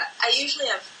 Yeah, I usually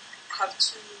have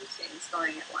two things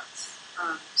going at once.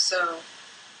 So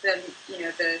the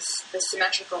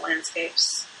symmetrical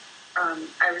landscapes,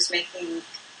 I was making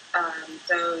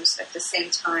those at the same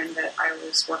time that I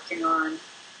was working on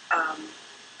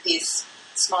these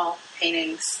small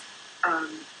paintings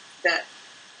that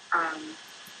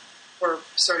were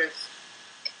sort of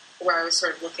where I was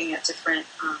sort of looking at different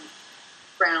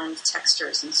ground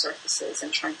textures and surfaces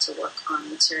and trying to work on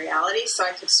materiality. So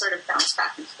I could sort of bounce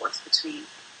back and forth between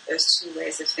those two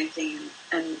ways of thinking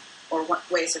or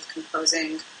ways of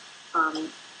composing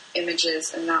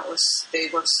images, and they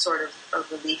were sort of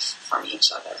a relief from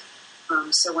each other.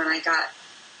 So when I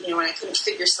couldn't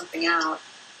figure something out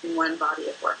in one body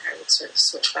of work, I would sort of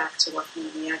switch back to working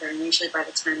on the other. And usually by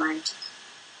the time I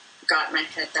got my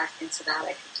head back into that,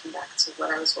 I could come back to what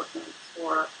I was working on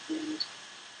before, and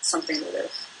something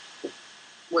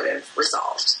would have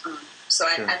resolved. So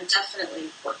sure. I'm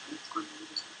definitely working on it.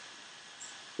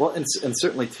 Well, and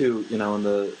certainly too,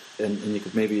 and you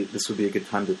could maybe this would be a good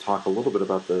time to talk a little bit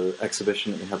about the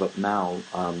exhibition that you have up now,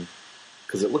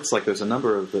 because it looks like there's a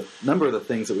number of the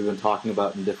things that we've been talking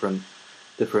about in different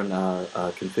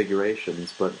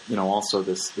configurations, but also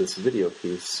this video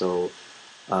piece. So,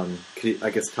 could you, I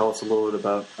guess, tell us a little bit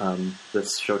about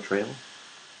this show Trail?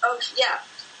 Oh yeah,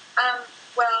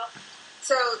 well,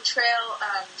 so Trail,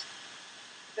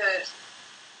 the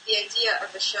idea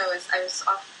of the show is I was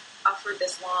offered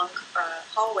this long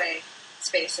hallway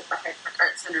space at the Hyde Park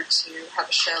Art Center to have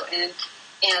a show in,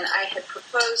 and I had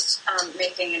proposed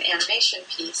making an animation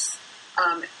piece,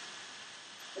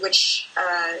 which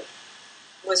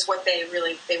was what they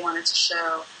wanted to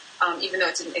show. Even though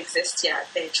it didn't exist yet,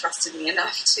 they trusted me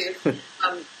enough to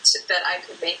that I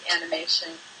could make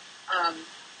animation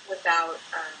without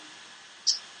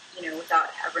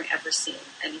having ever seen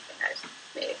anything I've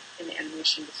made in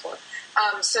animation before.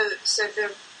 So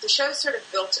the show sort of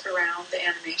built around the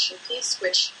animation piece,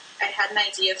 which I had an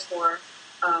idea for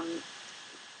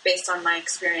based on my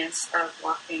experience of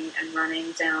walking and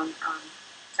running down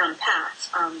a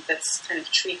path that's kind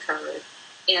of tree covered.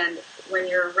 And when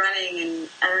you're running, and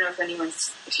I don't know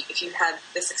if you had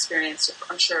this experience,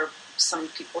 I'm sure some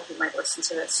people who might listen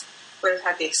to this would have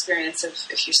had the experience of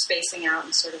if you're spacing out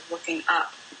and sort of looking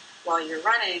up while you're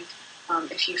running,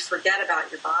 if you forget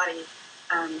about your body,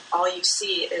 all you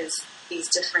see is these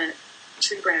different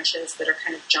tree branches that are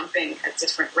kind of jumping at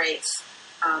different rates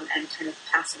and kind of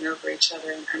passing over each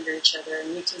other and under each other.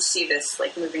 And you can see this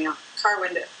like moving out the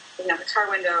car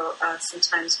window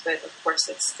sometimes, but of course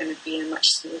it's going to be in a much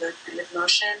smoother kind of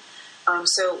motion.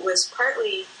 So it was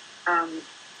partly,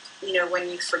 when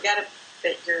you forget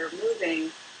that you're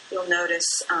moving, you'll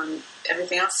notice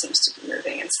everything else seems to be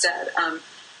moving instead.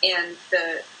 And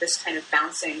this kind of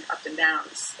bouncing up and down,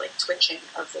 this like twitching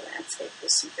of the landscape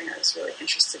was something I was really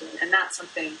interested in. And that's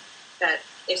something that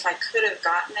if I could have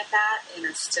gotten at that in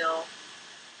a still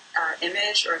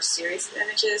image or a series of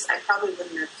images, I probably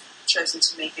wouldn't have chosen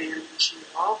to make an animation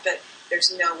at all. But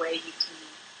there's no way you can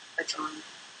make a drawing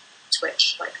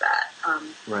twitch like that.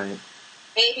 Right.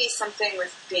 Maybe something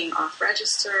with being off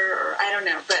register, or I don't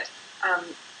know. But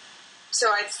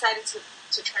so I decided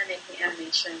to try making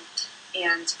animation.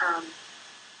 And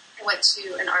I went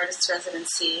to an artist's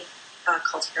residency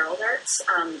called Herald Arts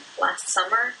last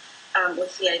summer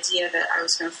with the idea that I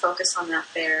was going to focus on that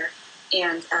there.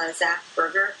 And Zach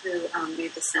Berger, who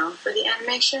made the sound for the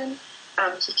animation,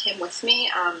 he came with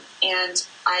me. And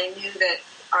I knew that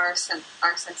our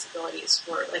sensibilities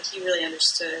were, like, he really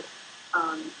understood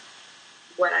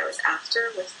what I was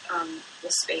after with the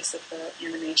space of the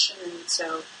animation. And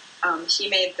so he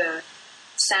made the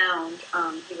sound,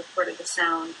 he recorded the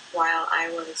sound while I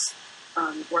was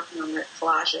working on the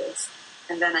collages,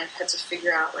 and then I had to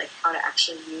figure out like how to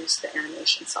actually use the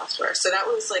animation software. So that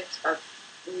was like a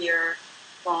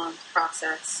year-long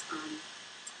process,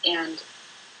 and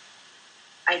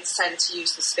I decided to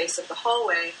use the space of the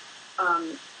hallway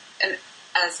and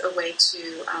as a way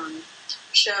to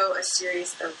show a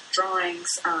series of drawings,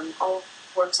 all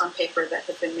works on paper that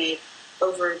had been made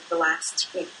over the last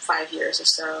 5 years or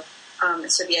so.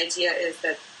 So the idea is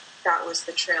that was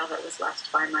the trail that was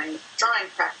left by my drawing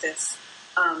practice,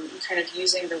 kind of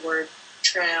using the word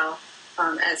trail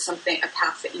as a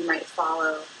path that you might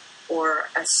follow, or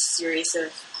a series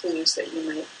of clues that you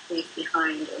might leave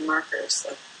behind, or markers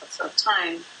of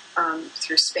time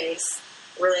through space,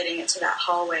 relating it to that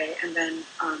hallway, and then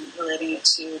relating it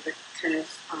to the kind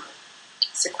of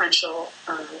sequential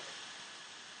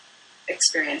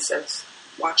experience of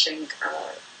watching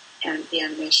and the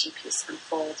animation piece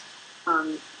unfold.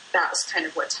 That was kind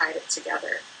of what tied it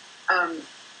together.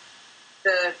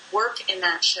 The work in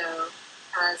that show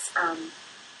has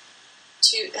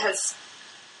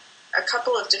a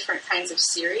couple of different kinds of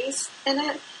series in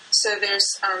it. So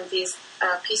there's these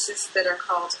pieces that are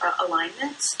called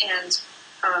alignments, and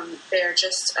They're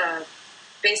just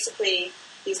basically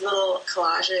these little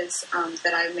collages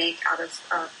that I make out of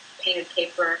painted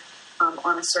paper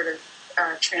on a sort of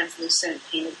translucent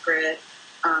painted grid,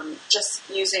 just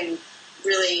using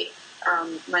really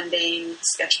mundane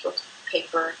sketchbook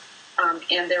paper.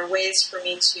 And there are ways for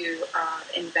me to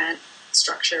invent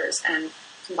structures and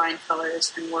combine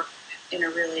colors and work in a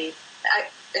really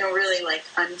like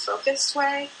unfocused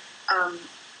way.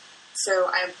 So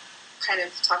I kind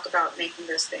of talk about making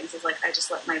those things as like I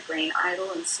just let my brain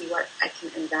idle and see what I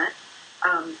can invent.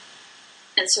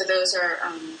 And so those are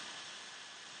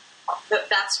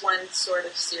that's one sort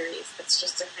of series. It's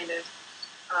just a kind of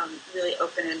really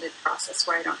open-ended process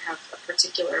where I don't have a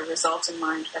particular result in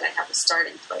mind, but I have a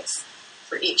starting place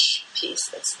for each piece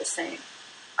that's the same.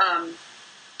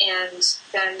 And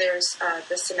then there's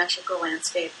the symmetrical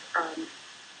landscape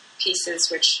pieces,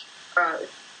 which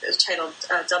is titled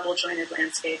Double-Jointed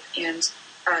Landscape, and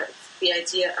the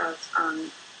idea of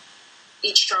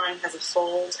each drawing has a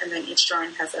fold, and then each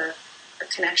drawing has a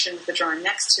connection with the drawing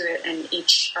next to it, and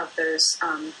each of those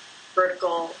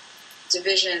vertical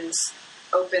divisions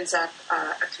opens up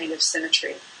a kind of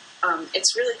symmetry.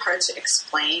 It's really hard to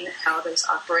explain how those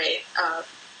operate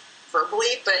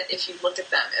verbally, but if you look at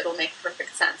them, it'll make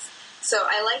perfect sense. So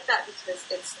I like that because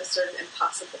it's a sort of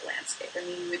impossible landscape. I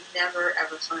mean, you would never,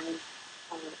 ever find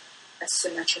a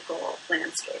symmetrical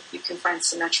landscape. You can find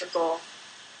symmetrical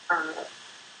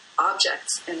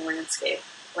objects in landscape,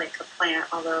 like a plant,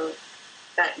 although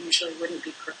that usually wouldn't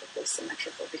be perfectly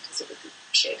symmetrical because it would be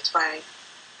shaped by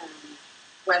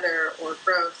weather or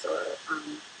growth or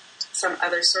some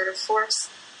other sort of force.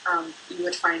 You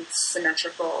would find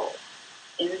symmetrical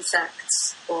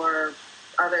insects or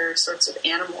other sorts of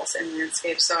animals in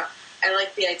landscape. So I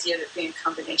like the idea of it being a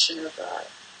combination of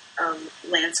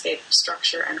landscape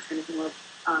structure and kind of more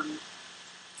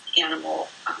animal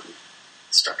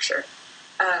structure.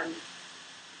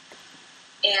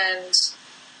 And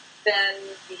then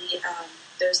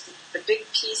there's the big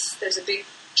piece. There's a big,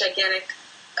 gigantic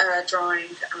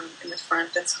drawing in the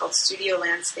front that's called Studio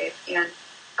Landscape. And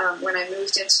when I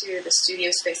moved into the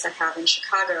studio space I have in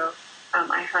Chicago,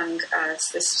 I hung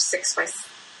this 6 by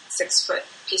 6 foot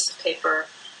piece of paper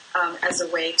as a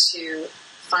way to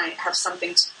have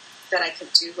something that I could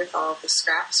do with all of the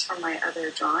scraps from my other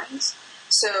drawings.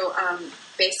 So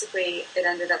basically, it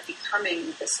ended up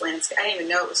becoming this landscape. I didn't even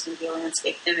know it was going to be a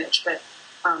landscape image, but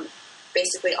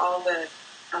basically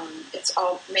it's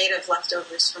all made of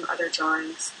leftovers from other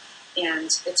drawings, and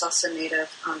it's also made of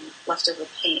leftover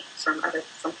paint from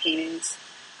paintings.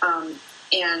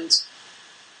 And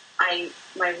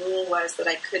my rule was that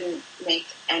I couldn't make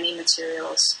any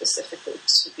material specifically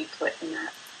to be put in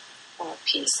that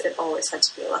piece. It always had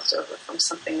to be a leftover from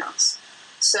something else.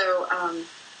 So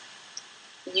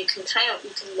you can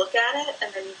look at it,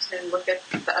 and then you can look at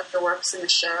the works in the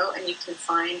show, and you can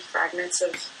find fragments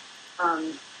of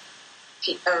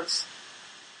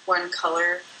one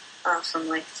color from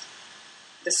like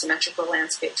the symmetrical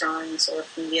landscape drawings or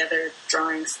from the other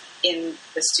drawings in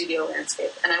the studio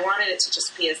landscape. And I wanted it to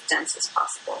just be as dense as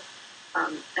possible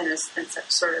and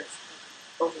sort of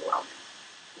overwhelming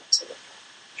to look at.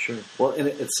 Sure. Well, and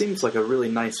it seems like a really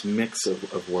nice mix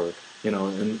of work,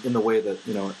 in the way that,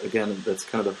 again, that's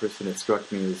kind of the first thing that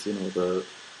struck me is,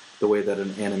 the way that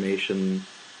an animation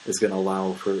is going to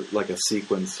allow for like a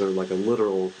sequence or like a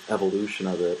literal evolution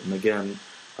of it. And again,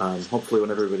 hopefully when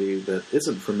everybody that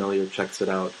isn't familiar checks it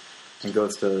out and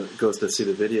goes to see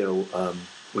the video,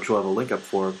 which we'll have a link up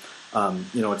for,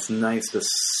 it's nice to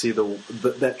see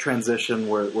that transition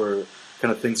where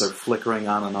kind of things are flickering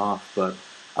on and off, but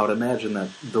I would imagine that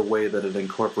the way that it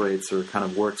incorporates or kind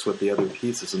of works with the other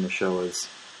pieces in the show is,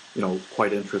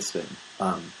 quite interesting.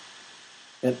 And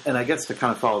I guess to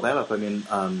kind of follow that up, I mean,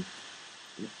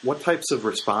 what types of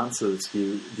responses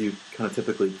do you kind of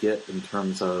typically get in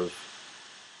terms of,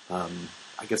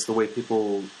 I guess, the way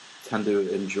people tend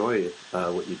to enjoy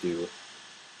what you do?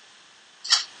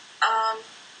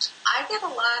 I get a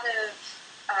lot of,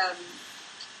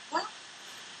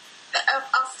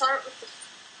 I'll start with the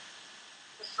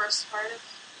first part of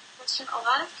the question. A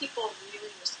lot of people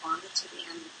really responded to the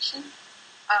animation,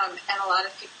 and a lot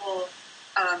of people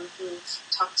who've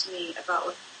talked to me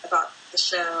about the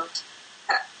show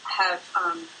have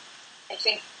I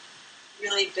think,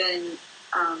 really been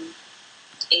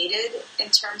aided in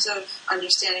terms of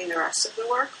understanding the rest of the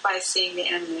work by seeing the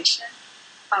animation.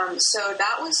 So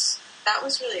that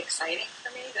was really exciting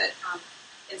for me, that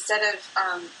instead of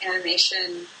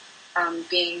animation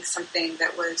being something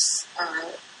that was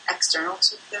external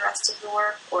to the rest of the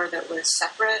work or that was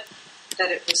separate,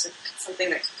 that it was something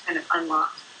that could kind of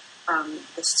unlock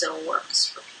the still works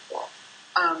for people.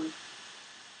 And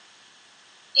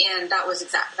that was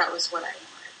what I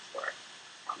wanted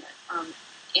from it.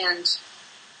 And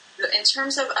in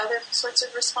terms of other sorts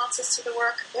of responses to the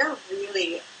work, they're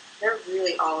really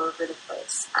all over the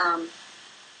place.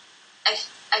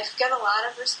 I get a lot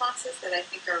of responses that I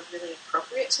think are really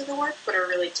appropriate to the work, but are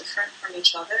really different from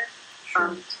each other,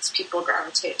 because people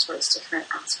gravitate towards different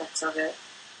aspects of it.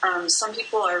 Some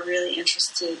people are really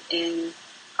interested in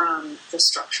the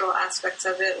structural aspects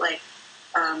of it, like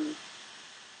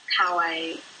how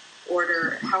I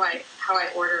order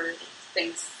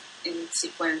things in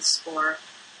sequence, or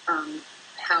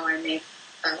how I make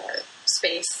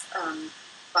space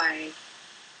by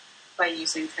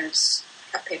using kind of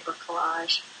cut paper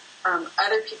collage.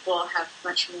 Other people have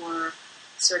much more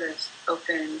sort of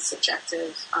open,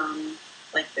 subjective,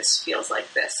 like this feels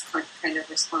like this kind of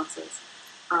responses.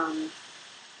 I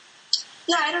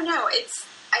don't know.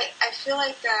 I feel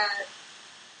like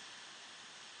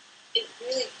it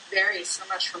really varies so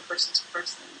much from person to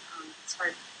person. It's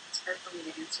hard for me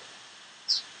to answer.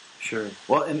 Sure.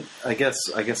 Well, and I guess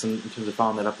in terms of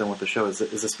following that up then with the show, does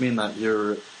this mean that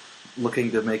you're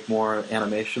looking to make more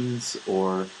animations,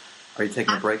 or are you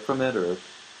taking a break from it, or?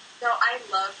 No, I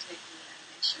loved making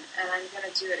animation, and I'm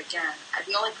going to do it again.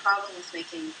 The only problem with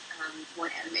making more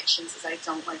animations is I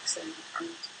don't like sitting in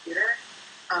front of the computer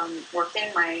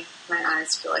working. My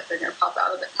eyes feel like they're going to pop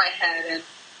out of my head, and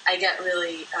I get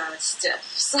really stiff.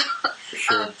 So,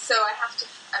 sure. So I have to.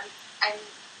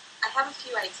 I have a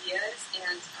few ideas,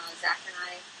 and Zach and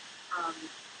I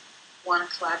want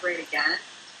to collaborate again.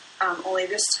 Only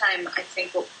this time, I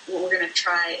think what we're going to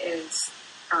try is,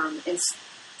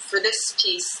 for this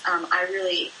piece, I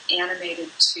really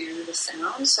animated to the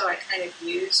sound, so I kind of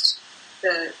used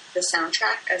the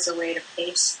soundtrack as a way to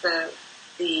pace the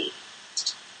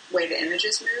way the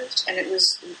images moved, and it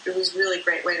was really a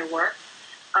great way to work.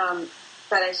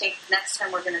 But I think next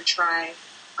time we're going to try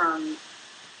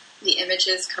the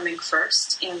images coming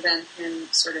first, and then him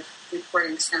sort of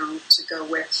recording sound to go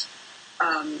with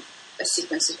a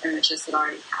sequence of images that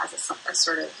already has a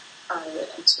sort of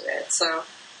rhythm to it. So,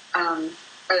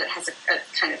 or that has a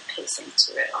kind of pacing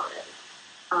to it already.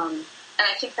 And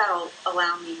I think that'll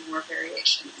allow me more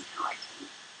variation in how I can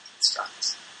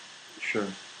construct. Sure.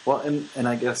 Well, and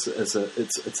I guess it's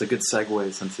a good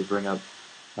segue, since you bring up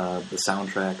the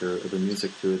soundtrack or the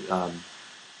music to it.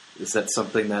 Is that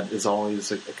something that is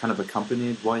always kind of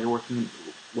accompanied while you're working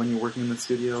in the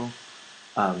studio?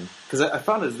 Because I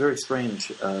found it very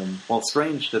strange. Well,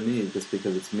 strange to me just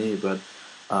because it's me, but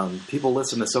people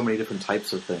listen to so many different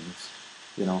types of things.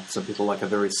 You know, some people like a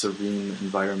very serene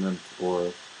environment,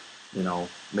 or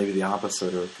maybe the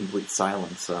opposite, or complete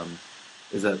silence.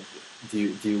 Is that do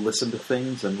you listen to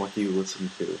things, and what do you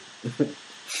listen to?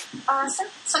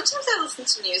 Sometimes I listen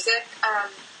to music.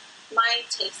 My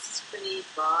taste is pretty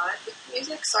broad with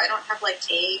music, so I don't have like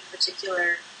a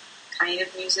particular kind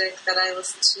of music that I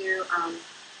listen to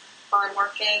while I'm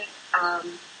working.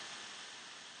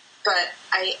 But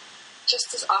I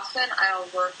just as often I'll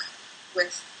work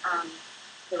with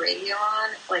the radio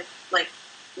on, like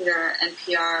either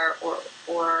NPR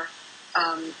or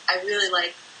I really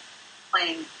like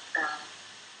playing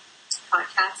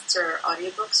podcasts or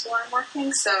audiobooks while I'm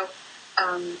working. So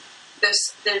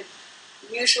there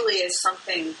usually is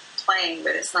something playing,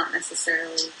 but it's not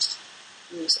necessarily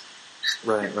music.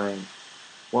 Right.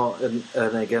 Well, and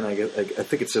again, I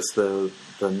think it's just the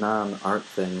non-art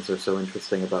things are so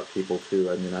interesting about people too.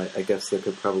 I mean, I guess there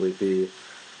could probably be,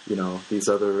 these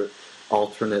other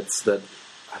alternates that,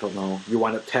 I don't know, you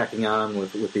wind up tacking on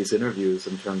with these interviews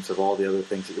in terms of all the other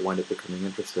things that you wind up becoming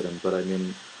interested in. But I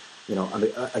mean,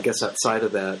 I guess outside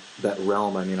of that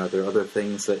realm, I mean, are there other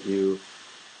things that you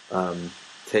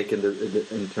take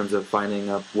in terms of finding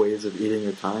up ways of eating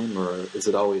your time, or is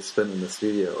it always spent in the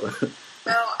studio?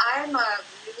 No, I'm a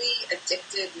really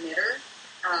addicted knitter.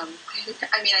 I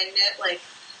mean, I knit like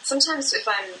sometimes if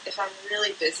I'm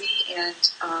really busy and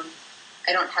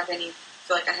I don't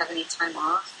feel like I have any time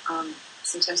off.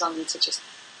 Sometimes I'll need to just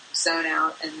zone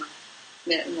out and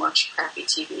knit and watch crappy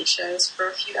TV shows for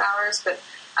a few hours. But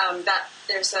that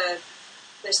there's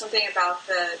something about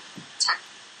the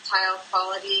tactile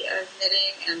quality of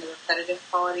knitting and the repetitive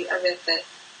quality of it that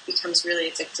becomes really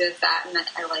addictive. And that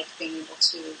I like being able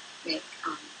to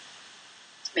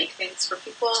make things for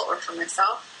people or for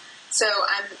myself. So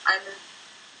I'm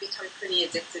become pretty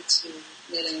addicted to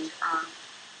knitting.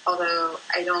 Although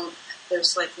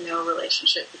there's like no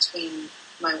relationship between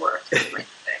my work and my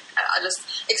knitting. I just,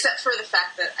 except for the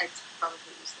fact that I probably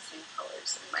use the same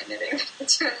colors in my knitting that I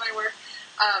do in my work.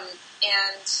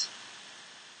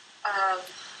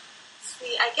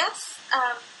 I guess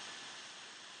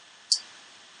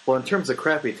Well, in terms of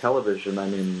crappy television, I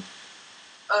mean,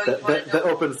 Oh, that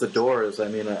opens the doors. I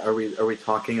mean, are we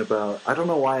talking about? I don't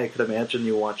know why I could imagine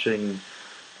you watching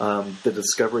the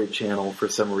Discovery Channel for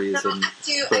some reason. No, I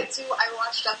do. I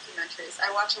watch documentaries.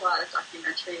 I watch a lot of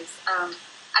documentaries.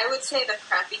 I would say the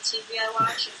crappy TV I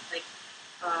watch is like,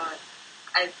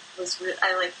 I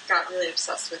got really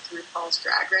obsessed with RuPaul's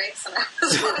Drag Race, and I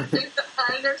was watching.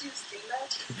 I don't know if you've seen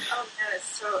that. Oh man,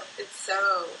 it's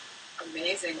so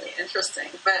amazingly interesting.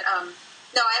 But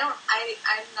no, I don't.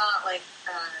 I'm not like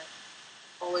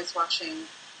always watching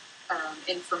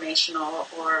informational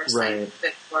or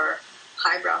scientific or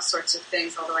highbrow sorts of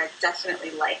things. Although I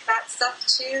definitely like that stuff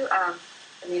too. I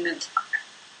mean,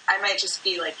 I might just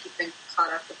be like keeping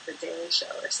caught up with the Daily Show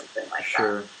or something like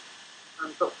that.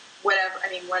 But whatever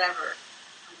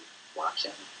I'm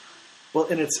watching. Well,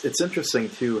 and it's interesting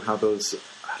too how those,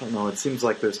 I don't know, it seems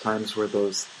like there's times where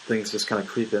those things just kind of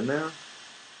creep in there.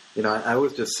 You know, I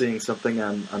was just seeing something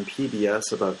on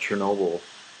PBS about Chernobyl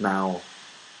now,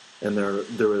 and there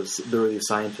were these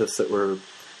scientists that were,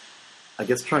 I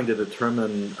guess, trying to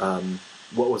determine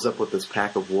what was up with this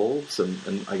pack of wolves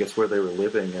and I guess where they were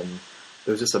living, and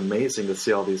it was just amazing to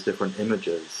see all these different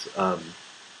images.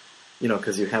 You know,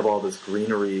 because you have all this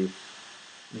greenery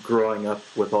growing up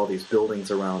with all these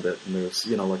buildings around it, and there's,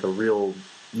 you know, like a real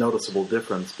noticeable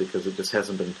difference because it just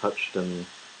hasn't been touched in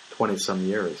 20-some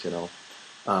years, you know.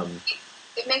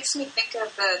 It makes me think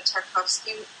of the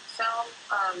Tarkovsky film,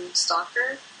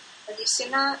 Stalker. Have you seen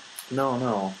that?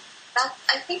 No.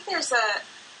 I think there's that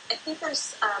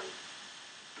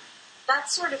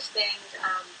sort of thing,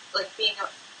 like being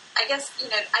I guess, you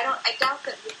know, I doubt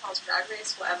that RuPaul's Drag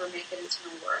Race will ever make it into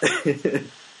my work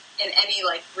in any,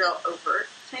 like, real overt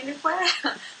kind of way.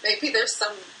 Maybe there's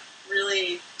some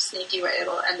really sneaky way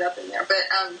it'll end up in there.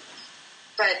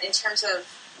 But in terms of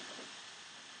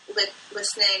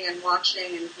listening and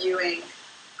watching and viewing,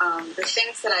 the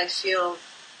things that I feel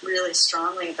really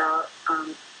strongly about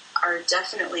are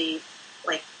definitely,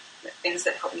 like, things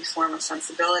that help me form a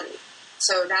sensibility.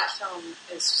 So that film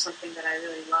is something that I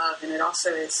really love, and it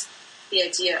also is the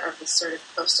idea of this sort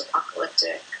of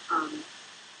post-apocalyptic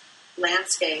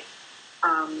landscape,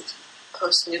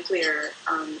 post-nuclear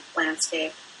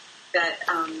landscape that,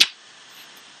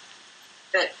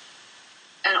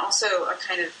 and also a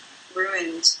kind of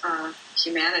ruined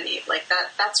humanity. Like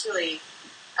that's really,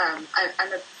 I'm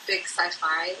a big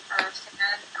sci-fi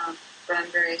fan, but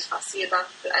I'm very fussy about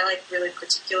I like really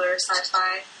particular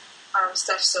sci-fi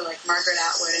stuff, so like Margaret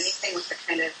Atwood, anything with a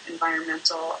kind of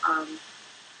environmental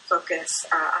focus.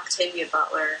 Octavia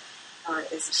Butler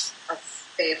is a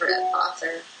favorite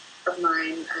author of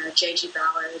mine, J.G.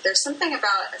 Ballard. There's something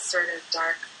about a sort of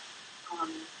dark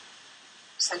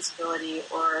sensibility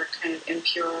or kind of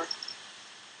impure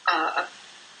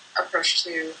approach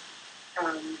to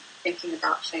thinking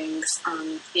about things.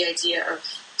 The idea of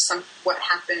what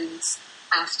happens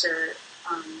after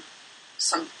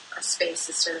a space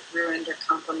is sort of ruined or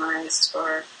compromised,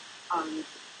 or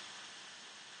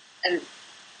and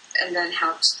then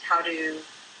how do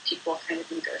people kind of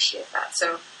negotiate that?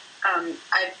 So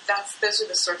those are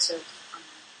the sorts of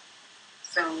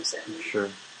films and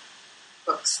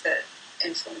books that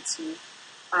influence me,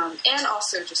 and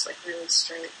also just like really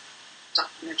straight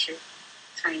documentary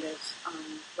kind of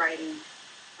writing.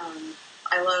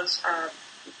 I love.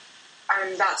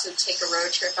 I'm about to take a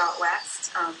road trip out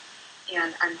west,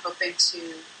 and I'm hoping to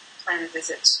plan a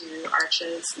visit to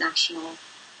Arches National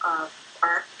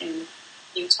Park in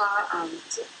Utah.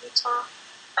 Is it Utah?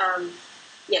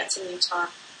 Yeah, it's in Utah.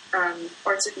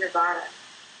 Or it's in Nevada,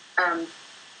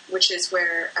 which is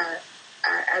where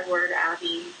Edward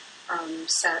Abbey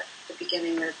set the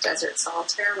beginning of Desert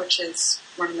Solitaire, which is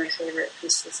one of my favorite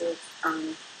pieces of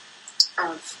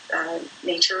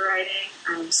nature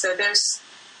writing. So there's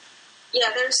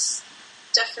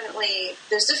different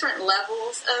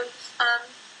levels of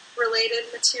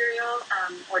related material,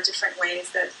 or different ways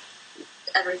that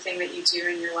everything that you do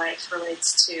in your life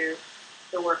relates to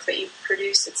the work that you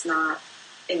produce. It's not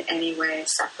in any way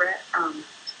separate. And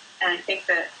I think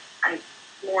that I'm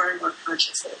more and more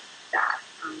conscious of that.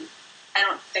 I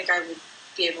don't think I would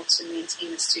be able to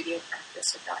maintain a studio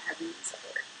practice without having these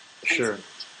other Sure.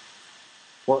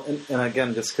 Well, and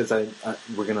again, just because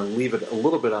we're going to leave it a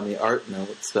little bit on the art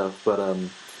note stuff, but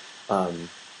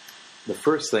the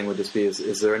first thing would just be,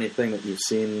 is there anything that you've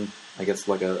seen, I guess,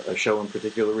 like a show in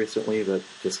particular recently that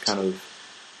just kind of,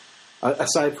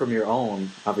 aside from your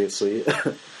own, obviously,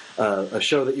 a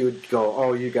show that you would go,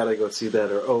 oh, you got to go see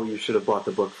that, or oh, you should have bought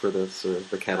the book for this, or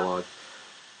the catalog?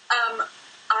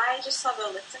 I just saw the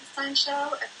Lichtenstein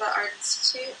show at the Art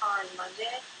Institute on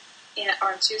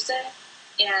Tuesday,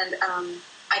 and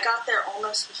I got there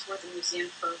almost before the museum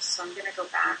closed, so I'm going to go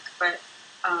back. But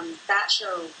that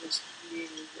show was really,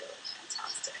 really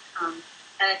fantastic.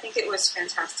 And I think it was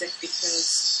fantastic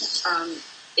because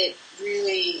it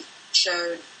really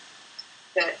showed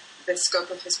that the scope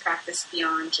of his practice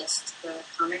beyond just the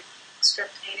comic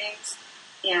strip paintings.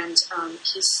 And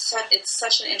it's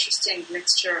such an interesting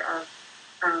mixture of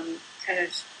kind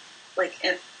of like,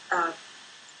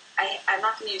 I'm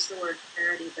not going to use the word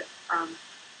parody,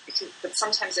 but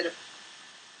sometimes it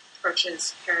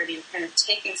approaches parody, kind of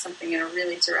taking something in a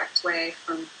really direct way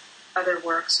from other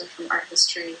works or from art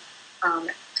history,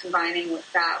 combining with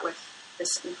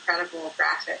this incredible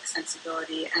graphic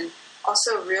sensibility, and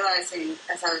also realizing,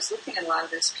 as I was looking at a lot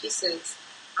of those pieces,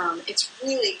 it's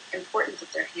really important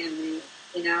that they're handmade,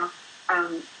 you know?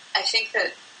 I think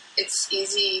that it's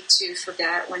easy to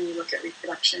forget when you look at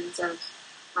reproductions of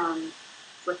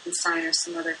Lichtenstein or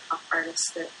some other pop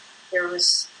artists that there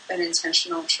was an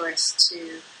intentional choice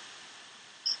to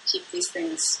keep these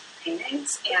things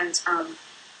paintings. And,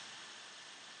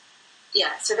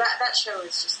 so that show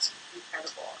is just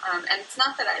incredible. And it's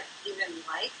not that I even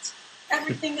liked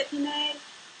everything that he made.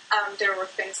 There were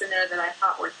things in there that I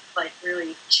thought were, like,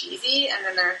 really cheesy, and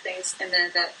then there are things in there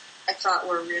that I thought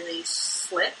were really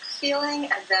slick feeling,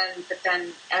 but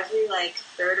then every, like,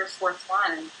 third or fourth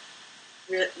one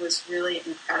was really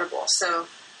incredible. So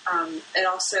it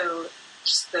also,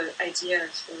 just the idea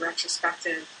of the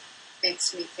retrospective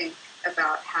makes me think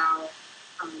about how,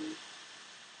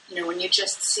 when you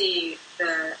just see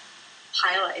the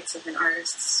highlights of an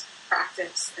artist's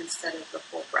practice instead of the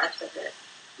full breadth of it,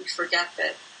 you forget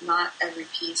that not every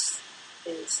piece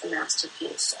is a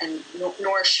masterpiece, and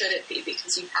nor should it be,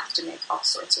 because you have to make all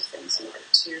sorts of things in order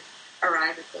to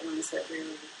arrive at the ones that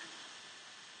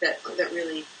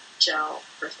really gel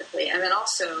perfectly. And then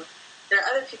also, there are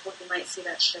other people who might see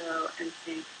that show and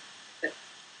think that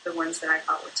the ones that I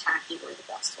thought were tacky were the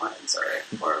best ones,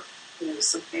 or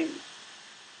something.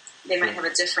 They might have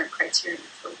a different criterion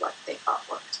for what they thought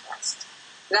worked best.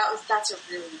 That's a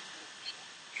really important show.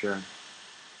 Sure.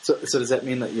 So does that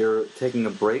mean that you're taking a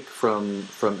break from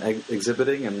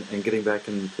exhibiting and getting back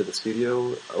into the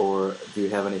studio, or do you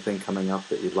have anything coming up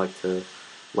that you'd like to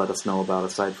let us know about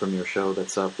aside from your show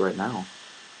that's up right now?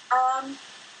 I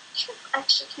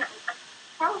actually can't. I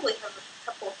probably have a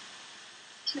couple.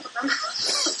 I can't remember.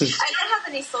 I don't have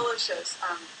any solo shows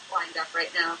lined up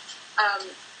right now.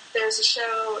 There's a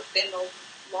show in the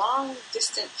long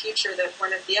distant future that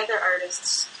one of the other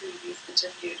artists who you've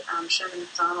interviewed, Sherman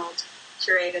McDonald,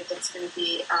 curated, that's going to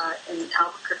be in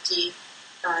Albuquerque,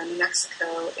 New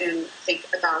Mexico, in, I think,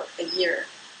 about a year.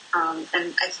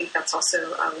 And I think that's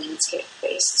also a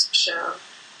landscape-based show.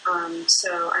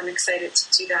 So I'm excited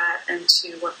to do that and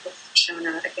to work with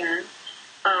Shona again.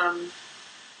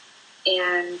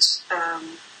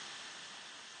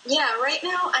 Right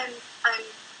now I'm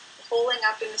holding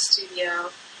up in the studio.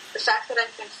 The fact that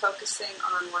I've been focusing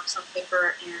on works on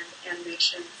paper and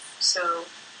animation so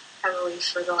heavily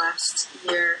for the last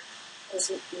year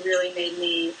has really made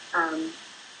me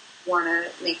want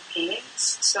to make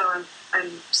paintings. So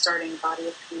I'm starting a body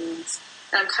of paintings.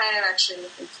 And I'm kind of actually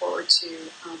looking forward to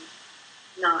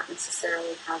not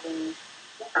necessarily having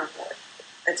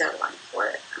a deadline for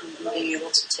it, and being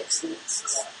able to take some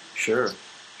risks. Sure.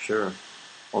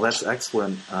 Well, that's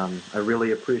excellent. I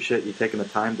really appreciate you taking the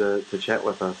time to chat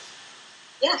with us.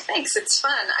 Yeah, thanks. It's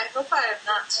fun. I hope I'm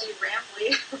not too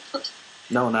rambly.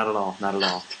 No, not at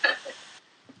all.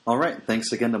 All right.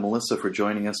 Thanks again to Melissa for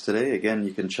joining us today. Again,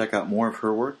 you can check out more of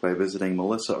her work by visiting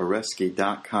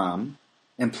melissaareski.com.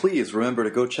 And please remember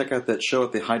to go check out that show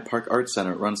at the Hyde Park Art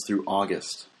Center. It runs through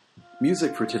August.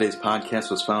 Music for today's podcast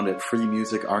was found at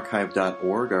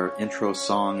freemusicarchive.org. Our intro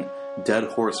song, Dead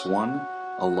Horse 1,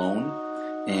 Alone.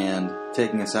 And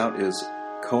taking us out is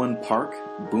Cohen Park,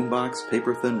 Boombox,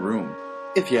 Paper Thin Room.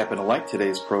 If you happen to like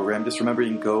today's program, just remember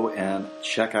you can go and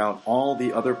check out all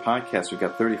the other podcasts. We've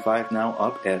got 35 now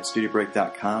up at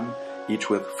studiobreak.com, each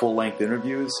with full-length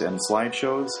interviews and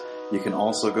slideshows. You can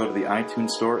also go to the iTunes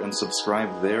store and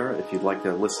subscribe there if you'd like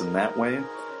to listen that way.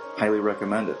 Highly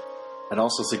recommend it. I'd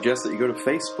also suggest that you go to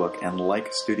Facebook and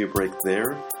like Studio Break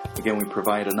there. Again, we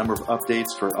provide a number of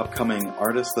updates for upcoming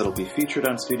artists that will be featured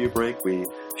on Studio Break. We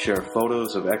share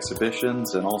photos of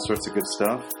exhibitions and all sorts of good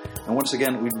stuff. And once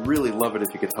again, we'd really love it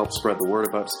if you could help spread the word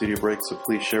about Studio Break, so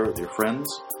please share it with your friends.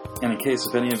 And in case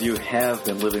if any of you have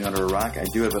been living under a rock, I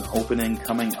do have an opening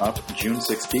coming up June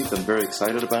 16th. I'm very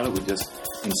excited about it. We just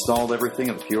installed everything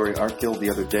at the Peoria Art Guild the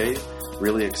other day.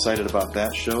 Really excited about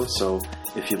that show. So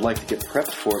if you'd like to get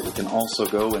prepped for it, you can also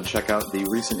go and check out the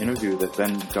recent interview that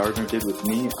Ben Gardner did with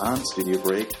me on Studio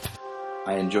Break.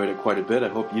 I enjoyed it quite a bit. I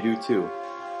hope you do too.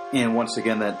 And once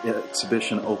again, that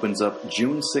exhibition opens up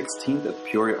June 16th at the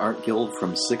Peoria Art Guild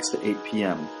from 6 to 8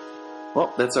 p.m.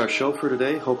 Well, that's our show for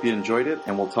today. Hope you enjoyed it,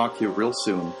 and we'll talk to you real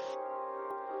soon.